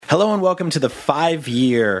Hello and welcome to the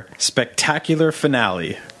 5-year spectacular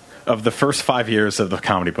finale of the first 5 years of the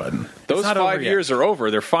Comedy Button. Those 5 years are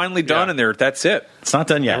over. They're finally done, and that's it. It's not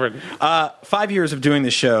done yet. 5 years of doing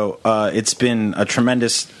the show. It's been a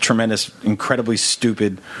tremendous, incredibly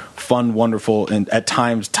stupid, fun, wonderful, and at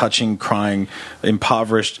times touching, crying,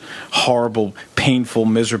 impoverished, horrible, painful,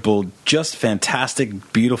 miserable, just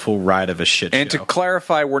fantastic, beautiful ride of a shit show. And to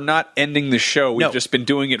clarify, we're not ending the show. We've just been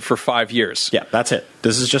doing it for 5 years. Yeah, that's it.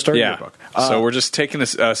 This is just our yearbook. So we're just taking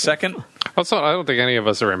a second. Also, I don't think any of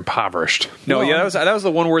us are impoverished. No, that was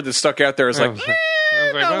the one word that stuck out there. It's like,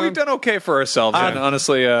 we've done okay for ourselves. And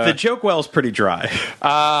honestly, the joke well's pretty dry.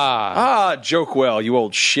 Joke well, you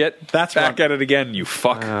old shit. That's back at it again, you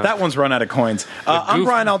fuck. That one's run out of coins. I'm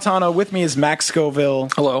Brian Altano. With me is Max Scoville.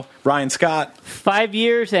 Hello. Ryan Scott. 5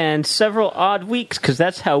 years and several odd weeks, because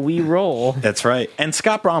that's how we roll. That's right. And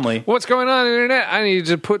Scott Bromley. What's going on, Internet? I need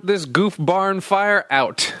to put this goof barn fire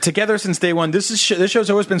out. Together since day one. This show's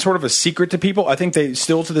always been sort of a secret to people. I think they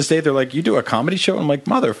still, to this day, they're like, you do a comedy show? I'm like,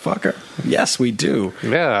 motherfucker. Yes, we do.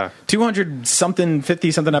 Yeah. 200-something,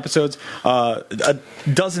 50-something episodes.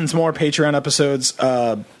 Dozens more Patreon episodes.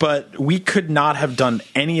 But we could not have done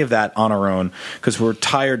any of that on our own because we're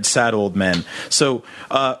tired, sad old men. So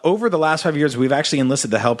over the last 5 years, we've actually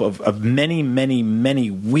enlisted the help of many, many,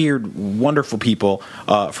 many weird, wonderful people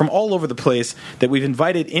from all over the place that we've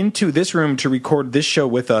invited into this room to record this show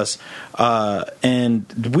with us. And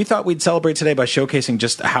we thought we'd celebrate today by showcasing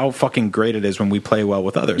just how fucking great it is when we play well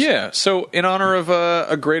with others. Yeah, so in honor of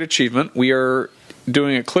a great achievement, we are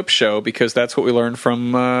doing a clip show because that's what we learned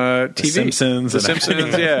from TV. The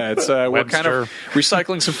Simpsons. Yeah. It's we're kind of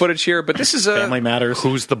recycling some footage here, but this is Family Matters.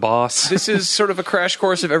 Who's the boss? This is sort of a crash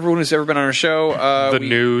course of everyone who's ever been on our show.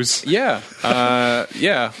 News. Yeah.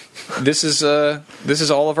 This is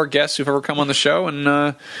all of our guests who've ever come on the show,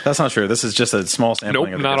 and that's not true. This is just a small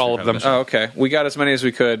sampling. Nope, of not all of them. Oh, okay. We got as many as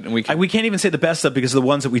we could, and we can't even say the best stuff because the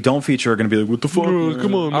ones that we don't feature are going to be like, what the fuck?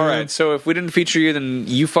 Come on, man. All right. So if we didn't feature you, then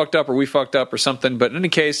you fucked up or we fucked up or something. But in any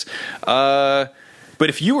case, but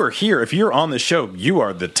if you are here, if you're on the show, you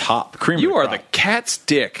are the top cream. You are the cat's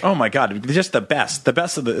dick. Oh my god, just the best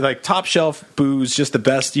of the top shelf booze, just the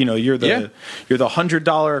best. You know, you're the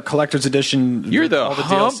 $100 collector's edition. You're the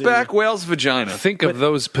humpback whale's vagina. Think of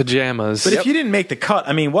those pajamas. But if you didn't make the cut,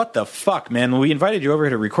 I mean, what the fuck, man? We invited you over here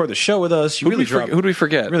to record the show with us. Who did we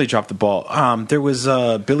forget? Really dropped the ball. There was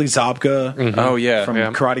Billy Zabka. Mm-hmm. Oh yeah, from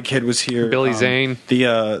Karate Kid was here. Billy Zane.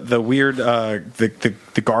 The weird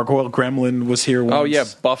the gargoyle gremlin was here once. Oh yeah,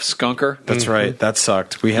 Buff Skunker. That's right. That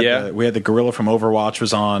sucked. We had the gorilla from Overwatch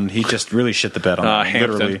was on. He just really shit the bed on that,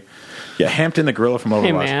 literally. Yeah, Hampton, the gorilla from Overwatch.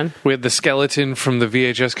 Hey man, we had the skeleton from the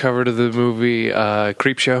VHS cover to the movie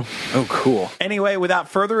Creepshow. Oh, cool. Anyway, without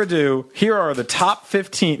further ado, here are the top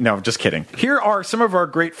 15. No, just kidding. Here are some of our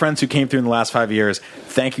great friends who came through in the last 5 years.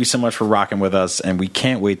 Thank you so much for rocking with us, and we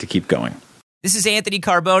can't wait to keep going. This is Anthony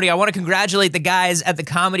Carboni. I want to congratulate the guys at the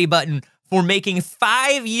Comedy Button for making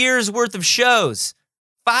 5 years worth of shows.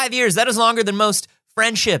 5 years. That is longer than most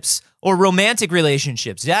friendships or romantic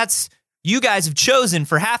relationships. You guys have chosen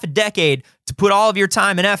for half a decade to put all of your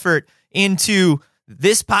time and effort into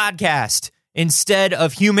this podcast instead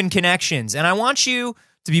of human connections. And I want you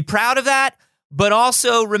to be proud of that, but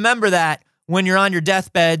also remember that when you're on your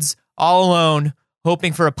deathbeds, all alone,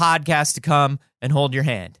 hoping for a podcast to come and hold your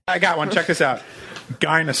hand. I got one. Check this out.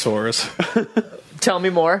 Dinosaurs. Tell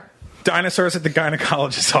me more. Dinosaurs at the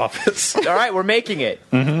gynecologist's office. All right, we're making it.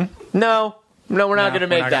 Mm-hmm. No, we're not going to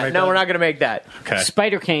make that. We're not going to make that. Okay.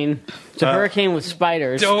 Spider cane. It's a hurricane with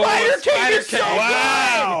spiders. Spider cane is so good.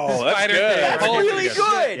 Wow, that's good. That's really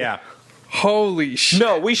good. Yeah. Holy shit.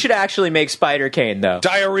 No, we should actually make spider cane, though.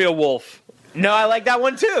 Diarrhea wolf. No, I like that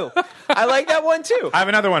one, too. I have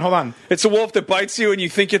another one. Hold on. It's a wolf that bites you, and you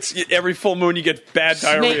think it's every full moon you get bad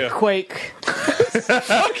diarrhea. Snakequake.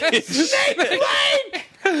 Snakequake!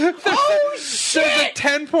 Oh, shit!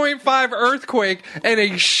 There's a 10.5 earthquake, and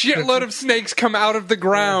a shitload of snakes come out of the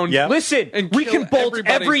ground. Yeah. Listen, and we can bolt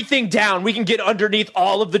everybody. everything down. We can get underneath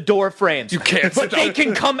all of the door frames. You can't But they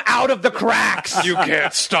can come out of the cracks. You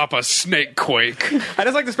can't stop a snakequake. I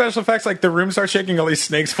just like the special effects. Like the room starts shaking, all these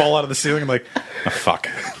snakes fall out of the ceiling. I'm like, oh, fuck.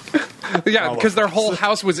 Yeah, because their whole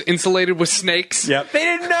house was insulated with snakes. Yep. They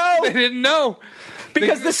didn't know. They didn't know.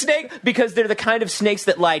 Because they're the kind of snakes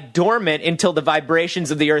that lie dormant until the vibrations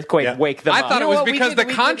of the earthquake wake them I up. thought it was because the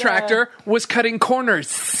contractor was cutting corners.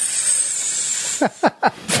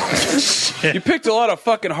 You picked a lot of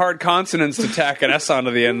fucking hard consonants to tack an S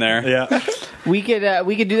onto the end there. Yeah. We could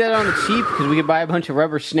do that on the cheap because we could buy a bunch of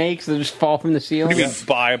rubber snakes that just fall from the ceiling. We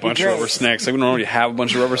buy a bunch of rubber snakes. Like we don't already have a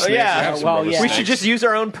bunch of rubber snakes. yeah. We We should just use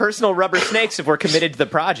our own personal rubber snakes if we're committed to the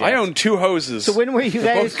project. I own 2 hoses. So when were you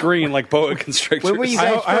They're guys? both green like boa constrictors. When were you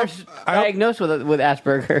guys I first hope- diagnosed with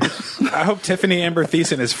Asperger's? I hope Tiffany Amber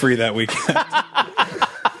Thiessen is free that weekend.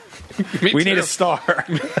 We need a star.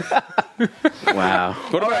 Wow.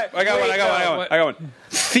 What about, I got one.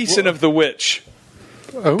 Season of the Witch.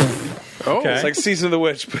 Oh. Okay. It's like Season of the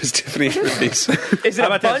Witch, but it's Tiffany Amber Thiessen. Is it a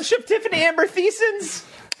about bunch of Tiffany Amber Thiessens?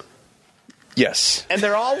 Yes. And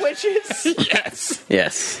they're all witches? Yes.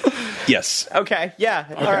 Yes. Okay, yeah.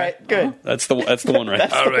 All right, good. That's the one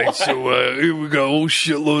right. All right, so here we go. Whole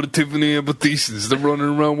shitload of Tiffany Amber Thiessens. They're running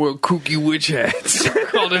around with kooky witch hats.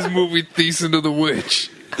 Call this movie Thiessen of the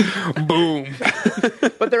Witch. Boom.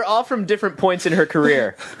 But they're all from different points in her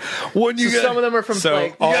career. What you So got? some of them are from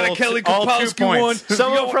like... You got a Kelly Kapowski one.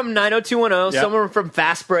 Some of them from 90210, Yep. some of them from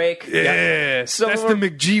Fast Break. Yeah, Some that's of the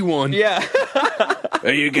them- McG one. Yeah.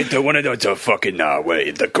 You get the one of those fucking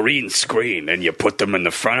the green screen, and you put them in the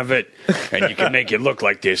front of it, and you can make it look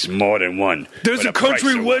like there's more than one. There's But a the price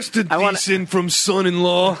country of western I wanna- Thiessen from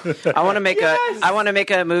Son-in-Law. I want to make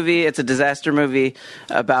a movie. It's a disaster movie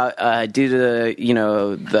about due to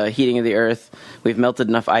the heating of the earth, we've melted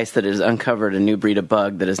enough ice that it has uncovered a new breed of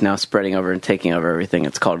bug that is now spreading over and taking over everything.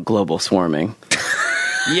 It's called global swarming.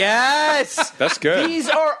 Yes. That's good. These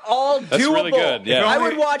are all doable. That's really good, yeah. I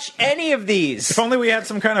would watch any of these. If only we had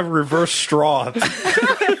some kind of reverse straw to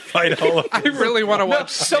fight all of I really want to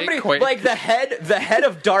watch Somebody Snakequake. like the head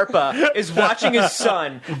of DARPA is watching his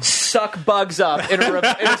son suck bugs up in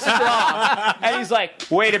a straw, and he's like,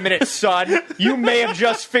 "Wait a minute, son, you may have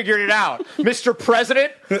just figured it out, Mr.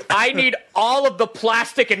 President. I need all of the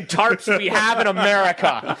plastic and tarps we have in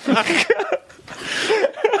America."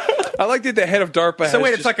 I like that the head of DARPA has So wait,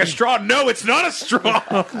 it's just- like a straw? No, it's not a straw.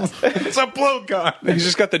 It's a blowgun. He's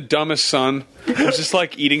just got the dumbest son. He's just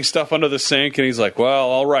like eating stuff under the sink, and he's like, "Well,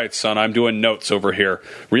 all right, son, I'm doing notes over here.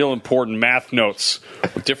 Real important math notes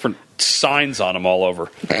with different signs on them all over."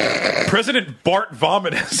 President Bart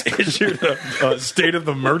Vomit has issued a state of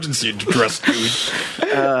emergency address, dude.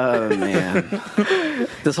 Oh man!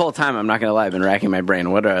 This whole time, I'm not gonna lie, I've been racking my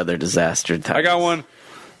brain. What are other disaster types? I got one.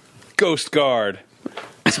 Ghost Guard.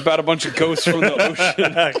 It's about a bunch of ghosts from the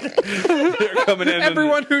ocean. They're coming in.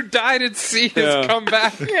 Everyone who died at sea has come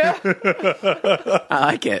back. I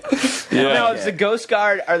like it. Now, is the Ghost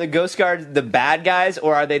Guard, are the Ghost Guard the bad guys,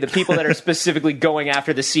 or are they the people that are specifically going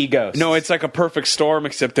after the sea ghosts? No, it's like a perfect storm,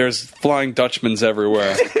 except there's Flying Dutchmans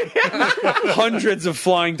everywhere. Hundreds of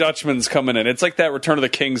Flying Dutchmans coming in. It's like that Return of the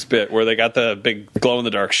Kings bit where they got the big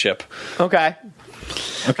glow-in-the-dark ship. Okay.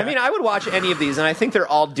 I mean, I would watch any of these, and I think they're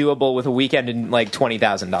all doable with a weekend and like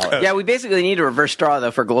 $20,000. Yeah, we basically need a reverse straw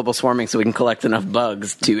though for global swarming, so we can collect enough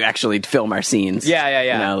bugs to actually film our scenes. Yeah.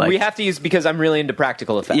 You know, like- we have to use, because I'm really into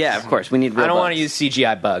practical effects. Yeah, of course. We need. Real I don't want bugs. to use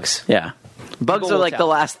CGI bugs. Yeah, bugs People are will like tell.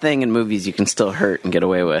 the last thing in movies you can still hurt and get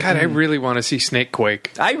away with. God, I really want to see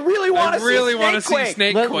Snakequake. I really want I to really want to see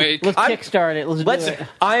Snakequake. Let's kickstart it. Let's do it.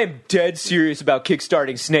 I am dead serious about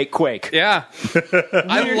kickstarting Snakequake. Yeah,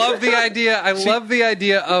 I love the idea. I love the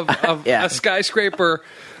idea of Yeah. a skyscraper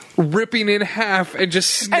ripping in half and just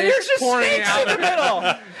snakes And there's just pouring snakes out in the of it. middle.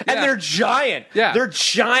 And Yeah. they're giant. Yeah. They're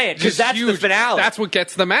giant, because Just that's the huge. finale. That's what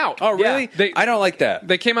gets them out. Oh, really? Yeah. I don't like that.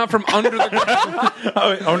 They came out from under the ground.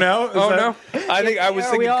 Oh no! Is that- no! I think I was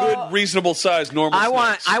Are we thinking all- good, reasonable size, normal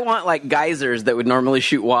snakes. I want like geysers that would normally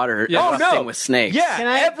shoot water. Yeah. Oh, erupting no. with snakes. Yeah, Can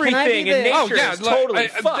I everything be in the- nature is totally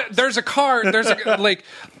fucked. There's a car. There's a like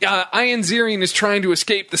Ian Ziering is trying to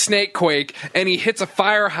escape the Snakequake, and he hits a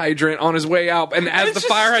fire hydrant on his way out. And as It's the just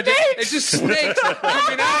fire hydrant, snakes! it's just snakes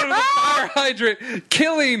coming out of the fire hydrant,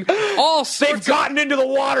 killing all sorts. They've gotten into the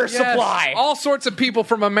water Yes, supply. all sorts of people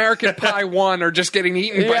from American Pie 1 are just getting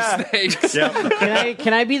eaten Yeah. by snakes.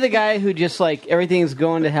 Can I be the guy who just like everything's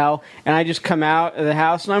going to hell, and I just come out of the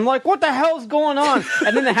house and I'm like, what the hell's going on?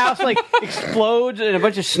 And then the house like explodes and a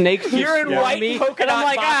bunch of snakes just You're in swarm white me, polka and I'm dot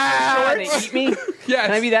like, boxer and they shorts. eat me. Yes.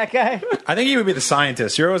 Can I be that guy? I think you would be the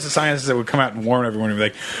scientist. You're always the scientist that would come out and warn everyone and be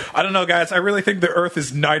like, I don't know, guys, I really think the Earth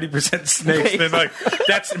is 90% snakes. And they're like,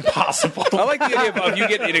 that's impossible. I like the idea of you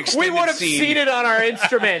get an extended We would have scene. seen it on our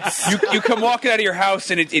instruments. You come walking out of your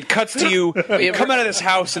house and it cuts to you. You come out of this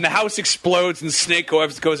house and the house explodes and the snake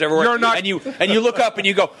goes everywhere. You're not- and you look up and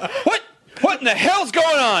you go, what? What in the hell's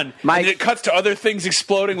going on? Mike- And then it cuts to other things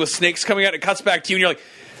exploding with snakes coming out. It cuts back to you and you're like,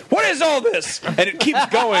 what is all this? And it keeps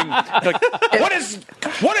going. You're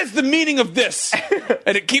like, what is the meaning of this?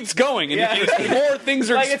 And it keeps going. And more things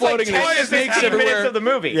are Like, it's like exploding. 10 and to there's snakes 15 minutes everywhere. of the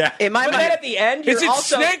movie. Yeah. In my But mind, then at the end, Is you're it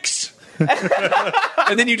also... snakes?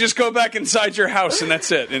 and then you just go back inside your house, and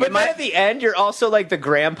that's it. And But then at the end, you're also like the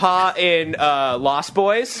grandpa in Lost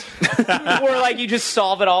Boys, where like you just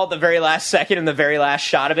solve it all at the very last second in the very last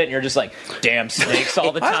shot of it, and you're just like, damn snakes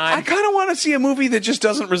all the time. I kind of want to see a movie that just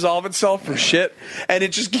doesn't resolve itself for shit, and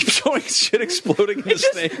it just keeps showing shit exploding into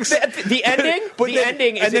snakes. The ending,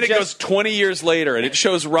 ending is and then it goes just 20 years later, and it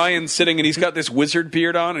shows Ryan sitting, and he's got this wizard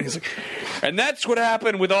beard on, and he's like, and that's what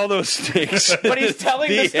happened with all those snakes. But he's telling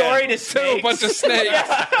the story to To snakes. a bunch of snakes.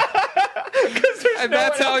 And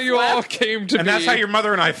that's how you all came to And be. that's how your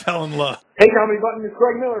mother and I fell in love. Hey, Comedy Button, it's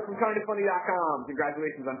Greg Miller from KindofFunny.com.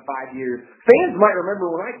 Congratulations on 5 years. Fans might remember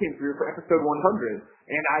when I came through for episode 100,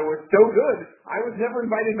 and I was so good, I was never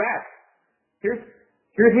invited back. Here's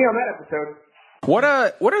me on that episode. What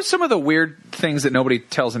are some of the weird things that nobody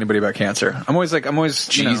tells anybody about cancer? I'm always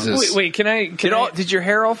Jesus. Wait, can I did your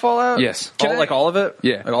hair all fall out? Yes. All of it?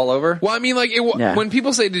 Yeah. Like all over? Well, I mean, like, when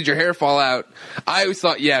people say, did your hair fall out, I always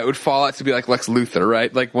thought, yeah, it would fall out to be like Lex Luthor,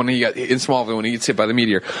 right? Like when he got in Smallville, when he gets hit by the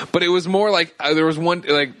meteor. But it was more like, there was one,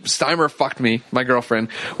 like, Steimer fucked me, my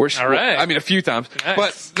girlfriend, where she, All right. I mean, a few times. Nice.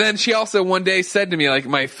 But then she also one day said to me, like,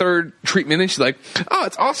 my third treatment, and she's like, oh,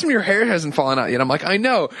 it's awesome your hair hasn't fallen out yet. I'm like, I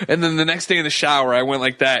know. And then the next day in the shower, I went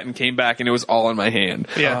like that and came back, and it was all on my hand.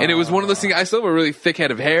 Yeah. And it was one of those things, I still have a really thick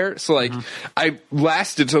head of hair, so like, I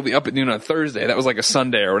lasted till the up at noon on Thursday. That was like a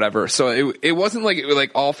Sunday or whatever. So it wasn't like it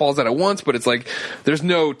like all falls out at once, but it's like there's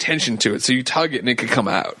no tension to it. So you tug it and it could come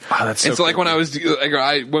out. Wow, that's so and so like cool. when I was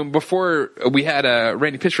before we had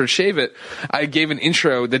Randy Pitchford shave it, I gave an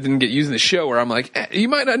intro that didn't get used in the show where I'm like, you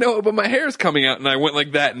might not know it, but my hair's coming out, and I went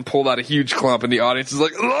like that and pulled out a huge clump, and the audience is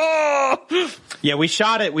like, oh! Yeah, we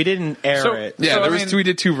shot it. We didn't air it. Yeah, So, we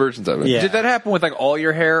did two versions of it. Yeah. Did that happen with like all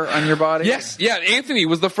your hair on your body? Yes, yeah. Anthony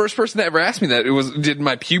was the first person that ever asked me that. Did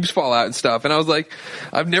my pubes fall out and stuff? And I was like,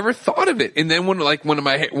 I've never thought of it. And then when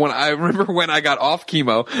I remember when I got off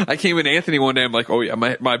chemo, I came in Anthony one day. I'm like, oh yeah,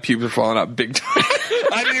 my pubes are falling out big time.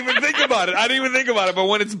 I didn't even think about it. But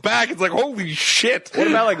when it's back, it's like, holy shit. What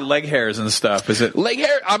about like leg hairs and stuff? Is it Leg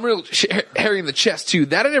hair? I'm real hairy in the chest too.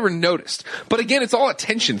 That I never noticed. But again, it's all a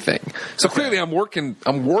tension thing. So clearly, I'm working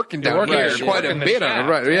down here quite a bit on it.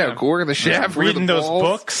 Right? Yeah, working the shaft, Reading the those balls.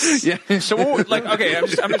 books. Yeah. so? Okay,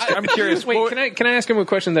 I'm curious. Wait, can I ask him a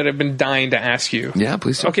question that I've been dying to ask you? Yeah,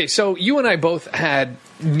 please do. Okay, so you and I both had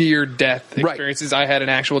near-death experiences. I had an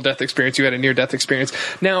actual death experience. You had a near-death experience.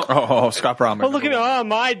 Now, Scott Bromley. Oh, look at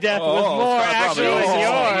my death was more actually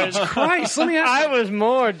than yours. Christ, let me ask I was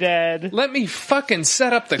more dead. Let me fucking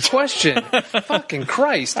set up the question. Fucking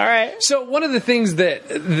Christ. All right. So one of the things that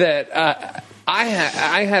I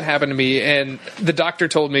had happened to me, and the doctor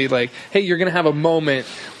told me, like, hey, you're going to have a moment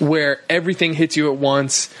where everything hits you at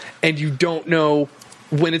once, and you don't know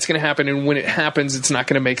when it's going to happen, and when it happens, it's not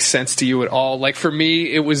going to make sense to you at all. Like, for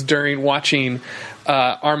me, it was during watching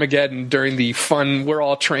Armageddon during the fun we're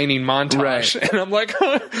all training montage, Right. and I'm like,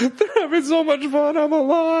 they're having so much fun, I'm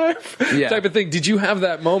alive, type of thing. Did you have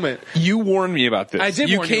that moment? You warned me about this. I did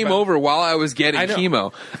You warn you came about over while I was getting I know.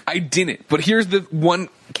 chemo. I didn't. But here's the one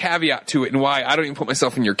caveat to it, and why I don't even put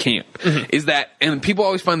myself in your camp, is that, and people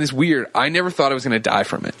always find this weird, I never thought I was going to die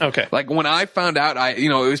from it. Okay. Like, when I found out, it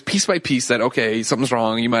was piece by piece that, okay, something's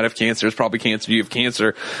wrong, you might have cancer, it's probably cancer, you have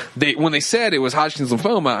cancer. When they said it was Hodgkin's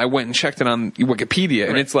lymphoma, I went and checked it on Wikipedia,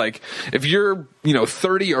 and it's like, if you're,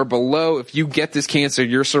 30 or below, if you get this cancer,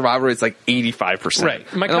 your survival rate's like 85%. Right.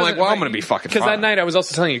 And I'm like, well, I'm going to be fucking fine. Because that night I was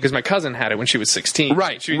also telling you, because my cousin had it when she was 16.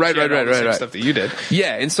 Right, She right. had all the same stuff that you did.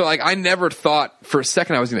 Yeah, and so like I never thought for a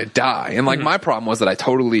second I was going to die, and like my problem was that I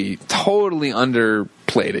totally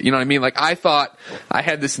underplayed it. You know what I mean? Like I thought I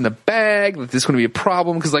had this in the bag, that this was going to be a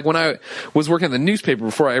problem, because like when I was working at the newspaper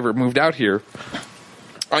before I ever moved out here,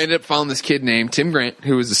 I ended up following this kid named Tim Grant,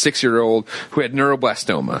 who was a 6-year-old who had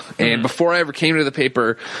neuroblastoma. And before I ever came to the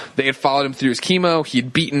paper, they had followed him through his chemo. He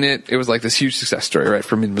had beaten it. It was like this huge success story, right,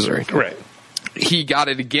 from mid-Missouri. Right. He got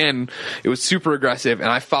it again. It was super aggressive, and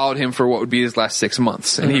I followed him for what would be his last 6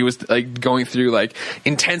 months. And he was like going through like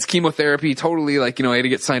intense chemotherapy, totally like, he had to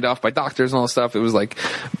get signed off by doctors and all this stuff. It was like,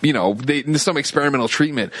 some experimental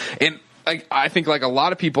treatment. And I think like a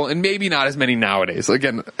lot of people, and maybe not as many nowadays.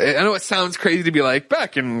 Again, I know it sounds crazy to be like,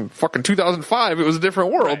 back in fucking 2005, it was a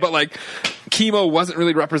different world, but like chemo wasn't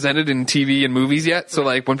really represented in TV and movies yet. So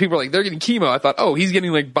like when people were like, they're getting chemo, I thought, oh, he's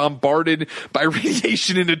getting like bombarded by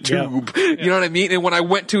radiation in a tube. Yeah. You know what I mean? And when I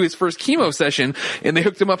went to his first chemo session and they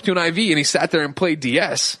hooked him up to an IV and he sat there and played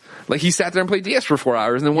DS. Like he sat there and played DS for 4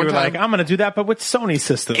 hours, and then one time, like, I'm going to do that, but with Sony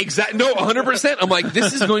system. Exactly. No, 100%. I'm like,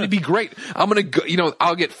 this is going to be great. I'm going to go.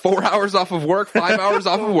 I'll get 4 hours off of work, 5 hours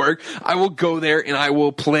off of work. I will go there and I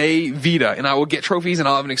will play Vita, and I will get trophies, and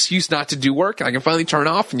I'll have an excuse not to do work, and I can finally turn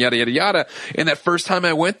off, and yada yada yada. And that first time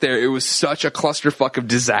I went there, it was such a clusterfuck of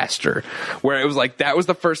disaster. Where it was like that was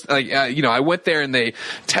the first. I went there and they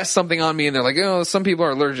test something on me, and they're like, oh, some people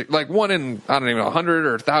are allergic. Like 1 in, I don't even know, 100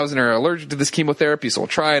 or 1,000 are allergic to this chemotherapy, so we'll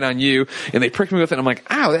try it on you. And they pricked me with it. I'm like,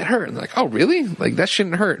 ow, that hurt. And they're like, oh, really? Like, that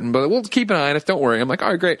shouldn't hurt. But we'll keep an eye on it. Don't worry. I'm like,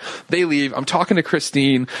 all right, great. They leave. I'm talking to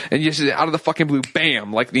Christine, and just out of the fucking blue,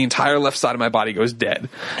 bam, like the entire left side of my body goes dead.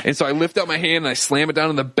 And so I lift up my hand and I slam it down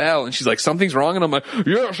on the bell, and she's like, something's wrong. And I'm like,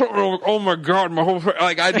 yeah, something wrong. Oh my God, my whole,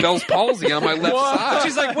 like, I had Bell's palsy on my left side.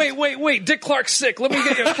 She's like, wait, Dick Clark's sick. Let me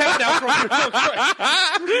get you a countdown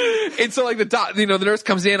from And so like the nurse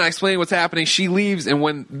comes in, I explain what's happening. She leaves, and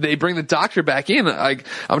when they bring the doctor back in, like,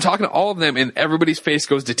 I'm talking to all of them, and everybody's face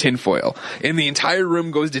goes to tinfoil, and the entire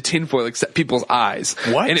room goes to tinfoil except people's eyes.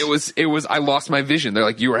 What? And it was I lost my vision. They're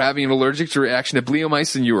like, you were having an allergic reaction to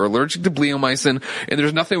bleomycin. You were allergic to bleomycin, and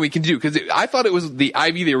there's nothing we can do, because I thought it was the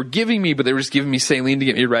IV they were giving me, but they were just giving me saline to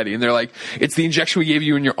get me ready. And they're like, it's the injection we gave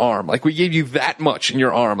you in your arm. Like, we gave you that much in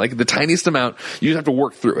your arm, like the tiniest amount. You just have to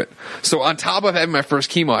work through it. So on top of having my first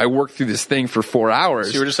chemo, I worked through this thing for 4 hours.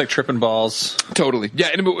 So you were just like tripping balls. Totally. Yeah,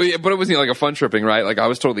 but it wasn't like a fun tripping, right? Like, I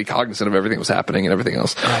was totally cognizant of everything that was happening and everything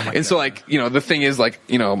else. And so, like, the thing is, like,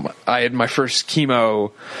 I had my first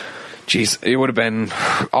chemo, geez, it would have been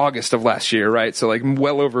August of last year, right? So, like,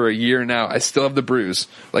 well over a year now, I still have the bruise.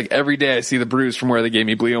 Like, every day I see the bruise from where they gave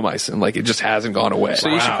me bleomycin. Like, it just hasn't gone away. So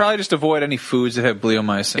you should probably just avoid any foods that have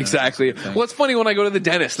bleomycin. Exactly. Well, it's funny when I go to the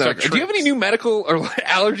dentist, they're like, do you have any new medical or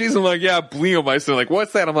allergies? I'm like, yeah, bleomycin. They're like,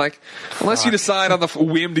 what's that? I'm like, unless you decide on the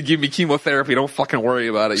whim to give me chemotherapy, don't fucking worry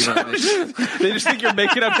about it. You know what I mean? They just think you're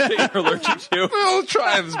making up shit you're allergic to. Well,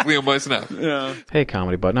 try this bleomycin out. Yeah. Hey,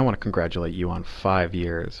 Comedy Button, I want to congratulate you on 5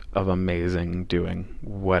 years of amazing doing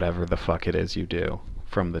whatever the fuck it is you do.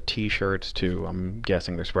 From the t-shirts to, I'm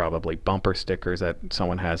guessing there's probably bumper stickers that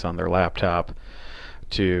someone has on their laptop,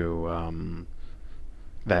 to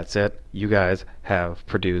that's it. You guys have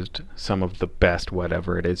produced some of the best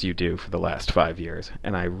whatever it is you do for the last 5 years,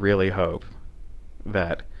 and I really hope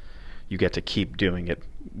that you get to keep doing it,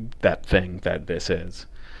 that thing that this is.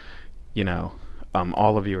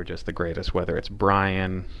 All of you are just the greatest, whether it's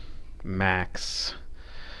Brian, Max,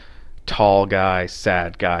 tall guy,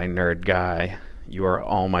 sad guy, nerd guy. You are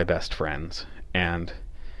all my best friends, and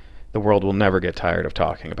the world will never get tired of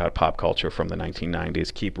talking about pop culture from the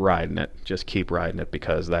 1990s. Keep riding it. Just keep riding it,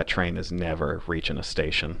 because that train is never reaching a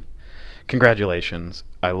station. Congratulations.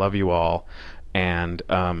 I love you all, and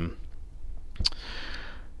I'm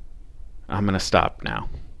going to stop now.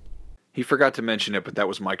 He forgot to mention it, but that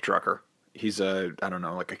was Mike Drucker. He's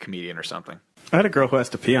like a comedian or something. I had a girl who has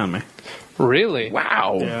to pee on me. Really?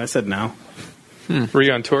 Wow. Yeah, I said no. Were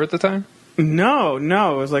you on tour at the time? No.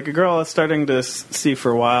 It was like a girl I was starting to see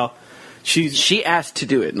for a while. She asked to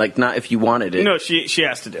do it, like, not if you wanted it. No, she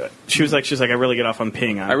asked to do it. She was like, I really get off on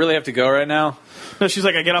peeing on. I really have to go right now. No, she's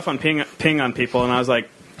like, I get off on peeing on people, and I was like,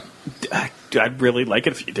 I'd really like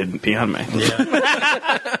it if you didn't pee on me.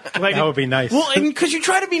 Yeah. Like, that would be nice. Well, and because you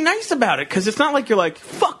try to be nice about it, because it's not like you're like,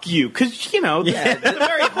 fuck you, because it's a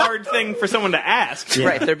very hard thing for someone to ask. Yeah.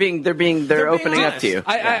 Right? They're opening up to you.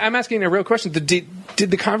 I'm asking a real question. Did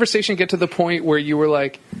the conversation get to the point where you were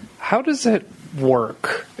like, how does it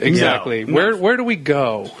work exactly? No. Where do we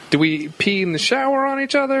go? Do we pee in the shower on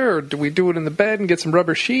each other, or do we do it in the bed and get some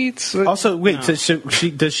rubber sheets? Also, wait, so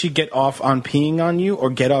does she get off on peeing on you,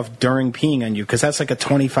 or get off during peeing on you? Because that's like a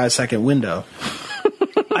 25-second window.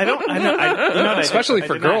 I know. Especially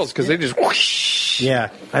for girls, because they just whoosh.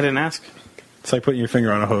 Yeah, I didn't ask. It's like putting your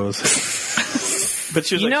finger on a hose. But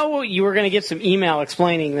she was you were going to get some email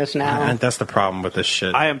explaining this now. And that's the problem with this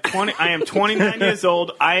shit. I am 29 years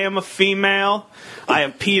old. I am a female. I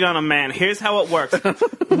have peed on a man. Here's how it works.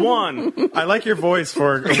 One, I like your voice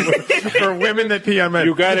for women that pee on men.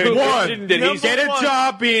 You got to get a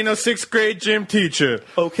job being a 6th grade gym teacher.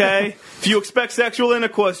 Okay. If you expect sexual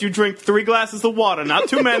intercourse, you drink 3 glasses of water. Not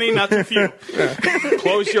too many, not too few.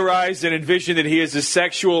 Close your eyes and envision that he is a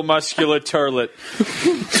sexual muscular turlet.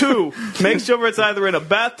 2, make sure it's either in a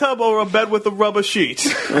bathtub or a bed with a rubber sheet.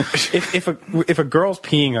 If a girl's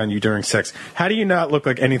peeing on you during sex, how do you not look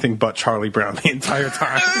like anything but Charlie Brown the entire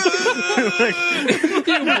time?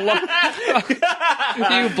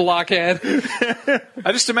 You blockhead.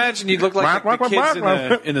 I just imagine you'd look like the kids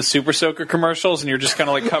in the Super Soaker commercials, and you're just kind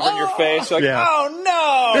of like covering your face. You're like, oh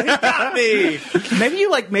no, he got me. Maybe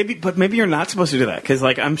you're not supposed to do that because,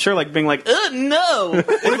 like, I'm sure, like, being like, no.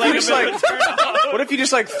 What if you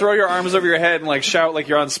just like throw your arms over your head and like shout like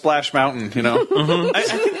you're on Splash Mountain? You know. Mm-hmm. I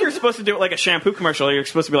think you're supposed to do it like a shampoo commercial. You're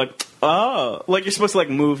supposed to be like, oh, like you're supposed to like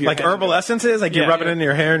move your like herbal essences, like you rub it into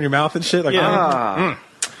your hair and your mouth and shit. Like,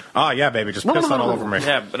 oh yeah, baby, just piss on all over me.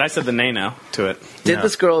 Yeah, but I said the nay now to it. Did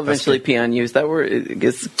this girl eventually pee on you? Is that where it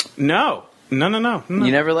gets... No. You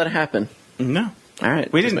never let it happen? No. All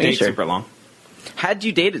right. We didn't date super long. How'd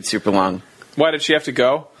you dated super long? Why did she have to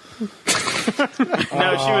go? No,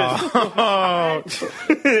 she was.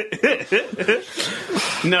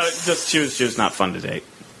 No, just she was not fun to date.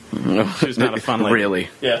 She was not a fun lady. Really?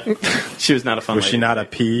 Yeah. She was not a fun Was lady. she not a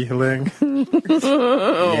peeling?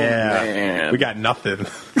 Oh, yeah. man. We got nothing.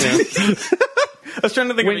 I was trying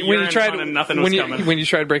to think of a urine fun and nothing was coming. When you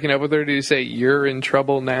tried breaking up with her, did you say, "You're in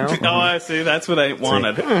trouble now"? Oh, I see. That's what I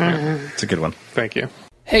wanted. It's a good one. Thank you.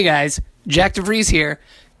 Hey guys, Jack DeVries here.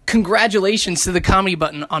 Congratulations to the Comedy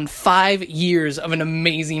Button on 5 years of an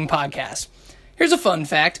amazing podcast. Here's a fun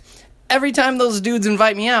fact. Every time those dudes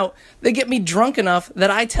invite me out, they get me drunk enough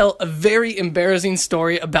that I tell a very embarrassing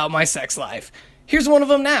story about my sex life. Here's one of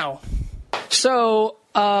them now. So,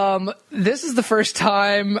 this is the first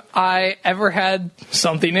time I ever had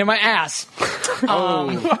something in my ass.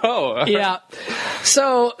 Yeah.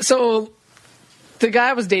 So the guy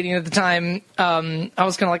I was dating at the time, I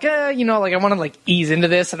was kind of like, I want to like ease into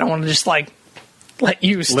this, and I want to just like let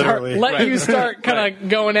you start, kind of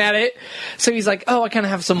going at it. So he's like, I kind of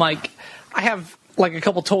have some like, I have like a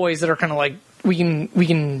couple toys that are kind of like we can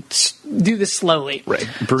do this slowly. Right.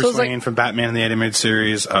 Bruce Wayne from Batman in the animated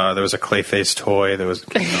series. There was a Clayface toy. There was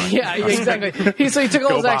yeah, exactly. So he took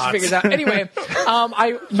all his action figures out. Anyway,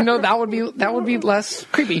 that would be less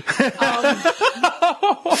creepy.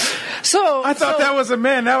 So I thought that was a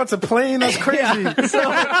man. Now it's a plane. That's crazy.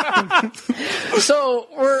 Yeah, so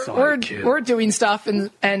we're doing stuff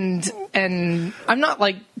and I'm not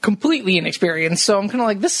like completely inexperienced. So I'm kind of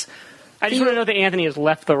like this. I just want to know that Anthony has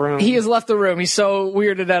left the room. He has left the room. He's so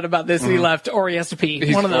weirded out about this that he left, or he has to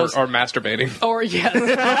pee. One of those. Or masturbating. Or, yes.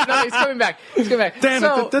 No, he's coming back. So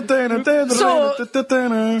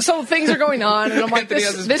things are going on, and I'm like,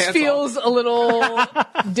 this feels a little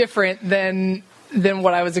different than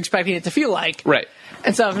what I was expecting it to feel like. Right.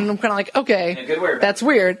 And so I'm kind of like, okay, that's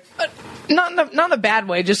weird. Not in a bad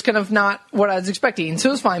way, just kind of not what I was expecting. So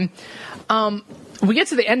it was fine. We get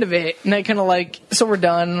to the end of it, and I kind of like, so we're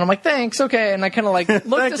done, and I'm like, thanks, okay, and I kind of like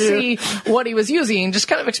look to see what he was using, just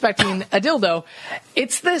kind of expecting a dildo.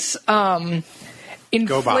 It's this inflatable.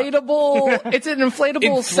 It's an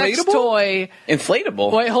inflatable sex toy.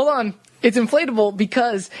 Inflatable? Wait, hold on. It's inflatable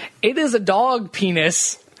because it is a dog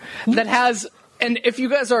penis that has. And if you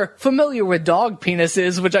guys are familiar with dog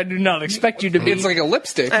penises, which I do not expect you to be, it's like a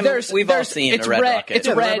lipstick. We've all seen it's a red rocket. It's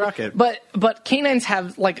red, but canines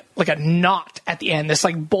have like a knot at the end, this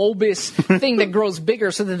like bulbous thing that grows bigger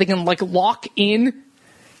so that they can like lock in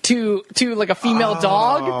to like a female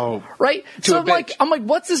dog, right? So I'm like,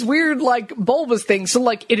 what's this weird like bulbous thing? So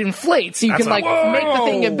like it inflates, so you can like make the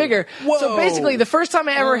thing get bigger. Whoa. So basically, the first time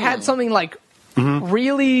I ever had something like.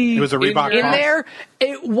 Really, it was a Reebok in there.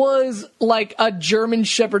 It was like a German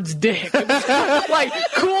Shepherd's dick. Like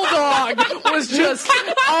Cool Dog was just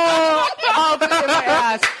all up in my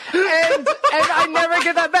ass, and I never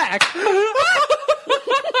get that back.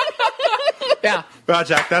 Yeah. Wow,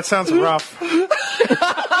 Jack, that sounds rough.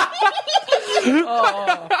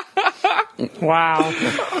 Wow.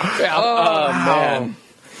 Yeah. Oh man.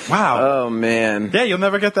 Wow. Oh man. Yeah, you'll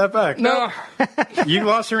never get that back. No. You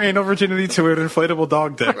lost your anal virginity to an inflatable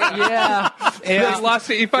dog dick. Yeah.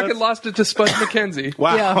 You fucking lost it to Spud McKenzie.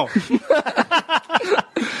 Wow. Yeah.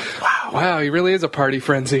 Wow, he really is a party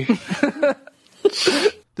frenzy.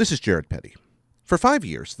 This is Jared Petty. For 5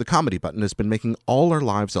 years, the Comedy Button has been making all our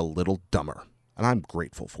lives a little dumber, and I'm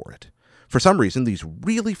grateful for it. For some reason, these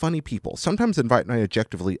really funny people sometimes invite my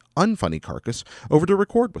objectively unfunny carcass over to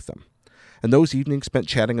record with them. And those evenings spent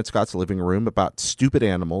chatting in Scott's living room about stupid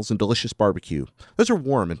animals and delicious barbecue, those are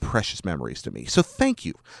warm and precious memories to me. So thank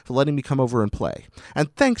you for letting me come over and play.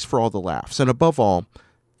 And thanks for all the laughs. And above all,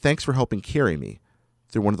 thanks for helping carry me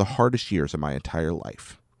through one of the hardest years of my entire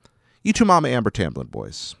life. You too, Mama Amber Tamblyn,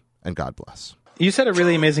 boys. And God bless. you said a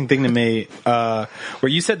really amazing thing to me, where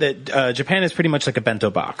you said that Japan is pretty much like a bento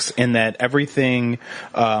box in that everything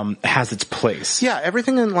has its place. Yeah,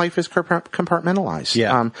 everything in life is compartmentalized.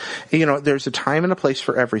 Yeah. There's a time and a place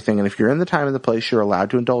for everything, and if you're in the time and the place, you're allowed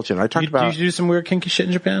to indulge in it. I talked about. Did you do some weird kinky shit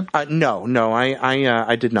in Japan? No,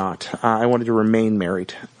 I did not. I wanted to remain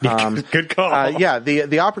married. Good call.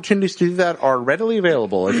 The opportunities to do that are readily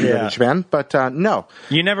available if you go to Japan, but no.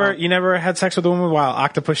 You never had sex with a woman while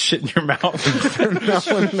octopus shit in your mouth?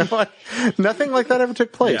 No, nothing like that ever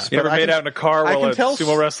took place. You ever made out in a car while a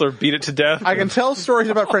sumo wrestler beat it to death? I can tell stories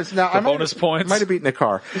about friends. Now, bonus points. Might have beaten a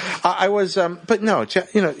car. I was, but no.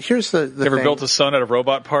 Here's the you ever thing. built a son out of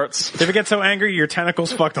robot parts? Did you ever get so angry your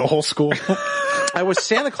tentacles fucked the whole school? I was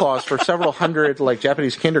Santa Claus for several hundred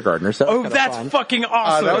Japanese kindergartners. That was that's fun. fucking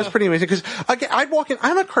awesome. That was pretty amazing because I'd walk in.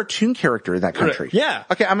 I'm a cartoon character in that country. Yeah.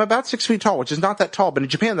 Okay, I'm about 6 feet tall, which is not that tall, but in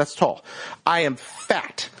Japan that's tall. I am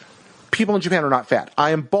fat. People in Japan are not fat.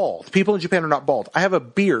 I am bald. People in Japan are not bald. I have a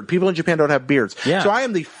beard. People in Japan don't have beards. Yeah. So I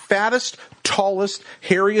am the fattest, tallest,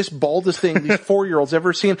 hairiest, baldest thing these 4-year-olds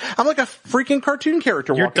ever seen. I'm like a freaking cartoon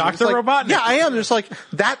character. You're walking. Dr. Robotnik. Yeah, I am. There's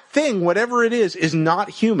that thing, whatever it is not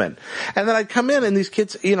human. And then I'd come in and these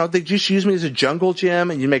kids, they just use me as a jungle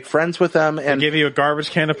gym and you make friends with them. And they give you a garbage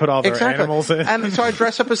can to put all their animals in. And so I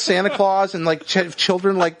dress up as Santa Claus and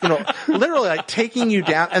children literally taking you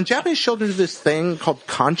down. And Japanese children do this thing called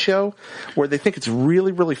kancho where they think it's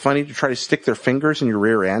really, really funny to try to stick their fingers in your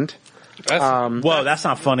rear end. That's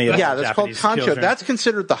not funny. Yeah, that's Japanese called kancho. children. That's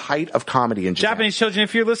considered the height of comedy in Japan. Japanese children,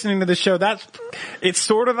 if you're listening to this show, it's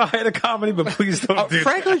sort of the height of comedy, but please don't do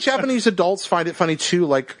frankly, that. Japanese adults find it funny too.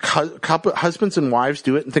 Husbands and wives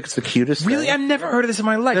do it and think it's the cutest Really? thing. I've never heard of this in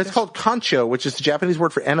my life. And it's called kancho, which is the Japanese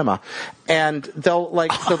word for enema. And they'll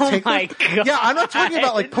take God. Yeah, I'm not talking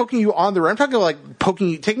about poking you on the rear. I'm talking about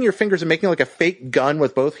taking your fingers and making a fake gun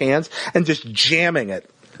with both hands and just jamming it.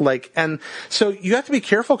 And so you have to be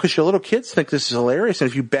careful because your little kids think this is hilarious. And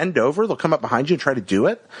if you bend over, they'll come up behind you and try to do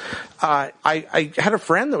it. I had a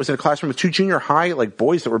friend that was in a classroom with 2 junior high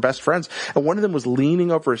boys that were best friends. And one of them was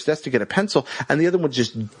leaning over his desk to get a pencil. And the other one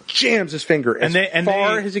just jams his finger as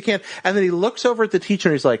far as he can. And then he looks over at the teacher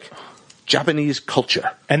and he's like, Japanese culture.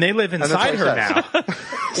 And they live inside her now.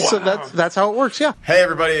 So that's how it works, yeah. Hey,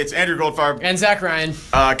 everybody, it's Andrew Goldfarb. And Zach Ryan.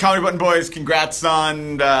 Comedy Button Boys, congrats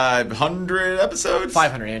on 100 episodes?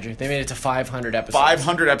 500, Andrew. They made it to 500 episodes.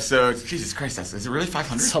 500 episodes. Jesus Christ, is it really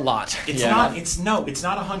 500? It's a lot. It's not. It's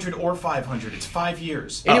not 100 or 500. It's 5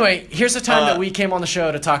 years. Anyway, here's the time that we came on the show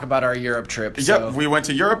to talk about our Europe trip. Yep, we went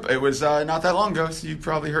to Europe. It was not that long ago, so you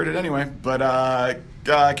probably heard it anyway. But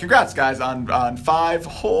congrats, guys, on 5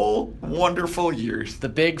 whole wonderful years. The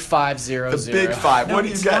big 500. The big 5. No, What do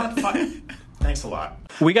you got? Thanks a lot.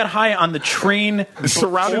 We got high on the train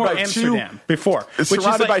surrounded by Amsterdam.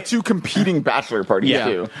 Surrounded by 2 competing bachelor parties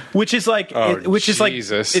too. Which is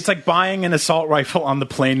it's like buying an assault rifle on the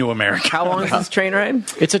plane to America. How long is this train ride?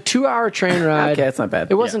 It's a 2-hour train ride. Okay, that's not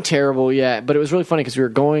bad. It wasn't terrible yet, but it was really funny because we were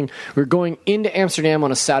going into Amsterdam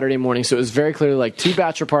on a Saturday morning, so it was very clearly 2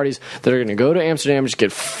 bachelor parties that are going to go to Amsterdam, just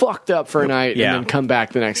get fucked up for a night, and then come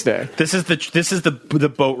back the next day. This is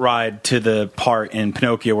the boat ride to the part in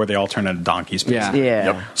Pinocchio where they all turn into donkeys. Basically. Yeah.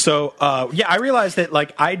 Yep. So I realized that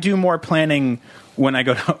I do more planning when I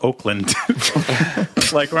go to Oakland.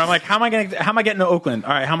 Where I'm like, how am I getting to Oakland?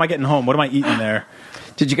 All right, how am I getting home? What am I eating there?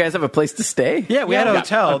 Did you guys have a place to stay? Yeah, we had a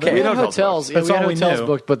hotel. Okay. We had hotels. That's we had all we hotels knew.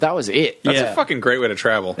 booked, but that was it. That's a fucking great way to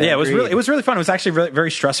travel. Yeah, it was really fun. It was actually really,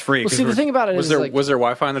 very stress free. Well, see, the thing about it was there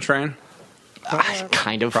Wi-Fi on the train?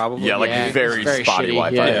 Kind of, probably. Yeah, very spotty shitty,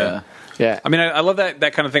 Wi-Fi. Yeah. I mean, I love that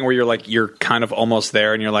kind of thing where you're kind of almost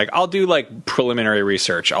there, and you're like, I'll do preliminary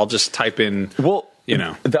research. I'll just type in. Well,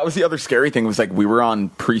 that was the other scary thing was we were on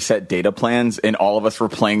preset data plans, and all of us were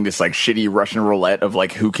playing this shitty Russian roulette of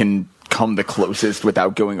who can come the closest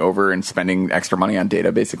without going over and spending extra money on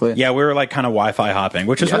data, basically. Yeah, we were kind of Wi-Fi hopping,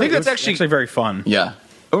 which is I think that's actually very fun. Yeah.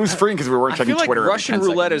 It was free because we weren't checking Twitter. I feel Russian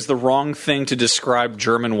roulette is the wrong thing to describe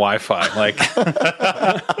German Wi-Fi.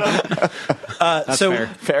 That's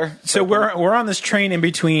fair. So we're on this train in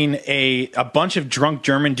between a bunch of drunk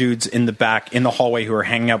German dudes in the back in the hallway who are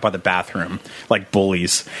hanging out by the bathroom like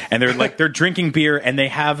bullies, and they're drinking beer and they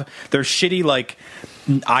have their shitty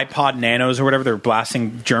iPod Nanos or whatever. They're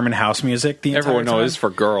blasting German house music. Everyone knows for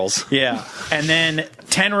girls. Yeah, and then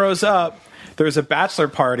 10 rows up. There was a bachelor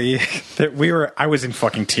party that I was in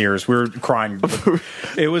fucking tears. We were crying.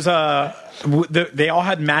 It was they all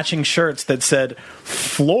had matching shirts that said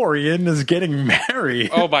Florian is getting married.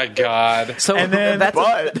 Oh my god! So And then-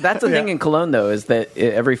 that's the thing in Cologne, though, is that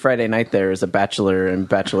every Friday night there is a bachelor and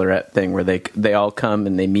bachelorette thing where they all come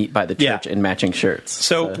and they meet by the church in matching shirts.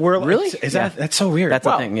 So we're like, Really? that's so weird. That's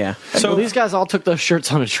the thing, yeah. So Well, these guys all took those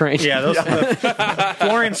shirts on a train. Yeah, those,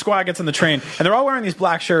 Florian squad gets on the train, and they're all wearing these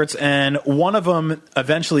black shirts, and one of them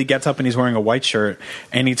eventually gets up and he's wearing a white shirt,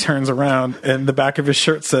 and he turns around, and the back of his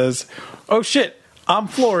shirt says, "Oh shit, I'm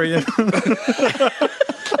Florian."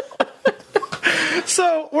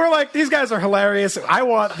 So we're like, these guys are hilarious. I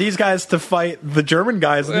want these guys to fight the German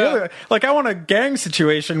guys. And the other, like, I want a gang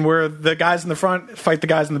situation where the guys in the front fight the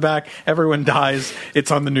guys in the back. Everyone dies.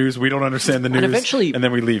 It's on the news. We don't understand the news. And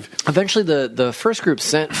then we leave. Eventually, the first group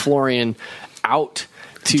sent Florian out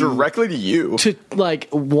directly to you to like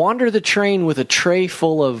wander the train with a tray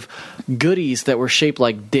full of goodies that were shaped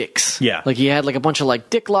like dicks. Yeah, like he had like a bunch of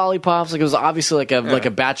like dick lollipops. Like it was obviously like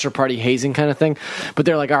a bachelor party hazing kind of thing. But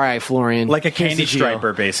they're like, all right, Florian, like a here's candy the deal.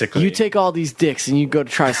 striper, basically. You take all these dicks and you go to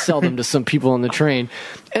try to sell them to some people on the train.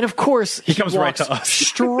 And of course, he comes right walks to us,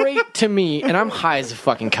 straight to me, and I'm high as a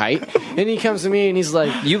fucking kite. And he comes to me and he's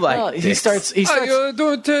like, "You like?" Well, he starts. Are you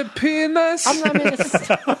doing the penis?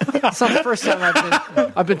 It's not the first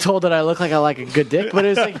time I've been told that I look like I like a good dick, but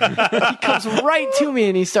it's like he comes right to me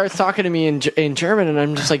and he starts talking to me in German, and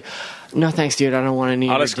I'm just like, no thanks, dude, I don't want any of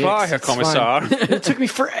your Alles klar, dicks. Herr It's Kommissar. fine. And it took me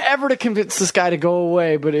forever to convince this guy to go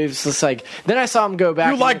away, but it was just like, then I saw him go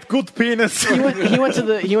back. You like good penis. He went to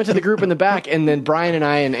the group in the back, and then Brian and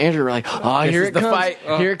I and Andrew were like, oh, This here is it the comes. fight.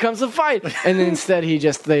 Here it comes the fight. And then instead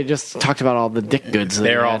they just talked about all the dick goods. that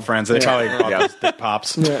They're he all had. friends. They probably bought those dick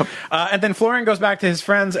pops. Yeah. And then Florian goes back to his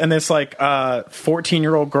friends, and this like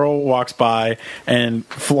 14-year-old girl walks by, and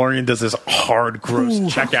Florian does this hard, gross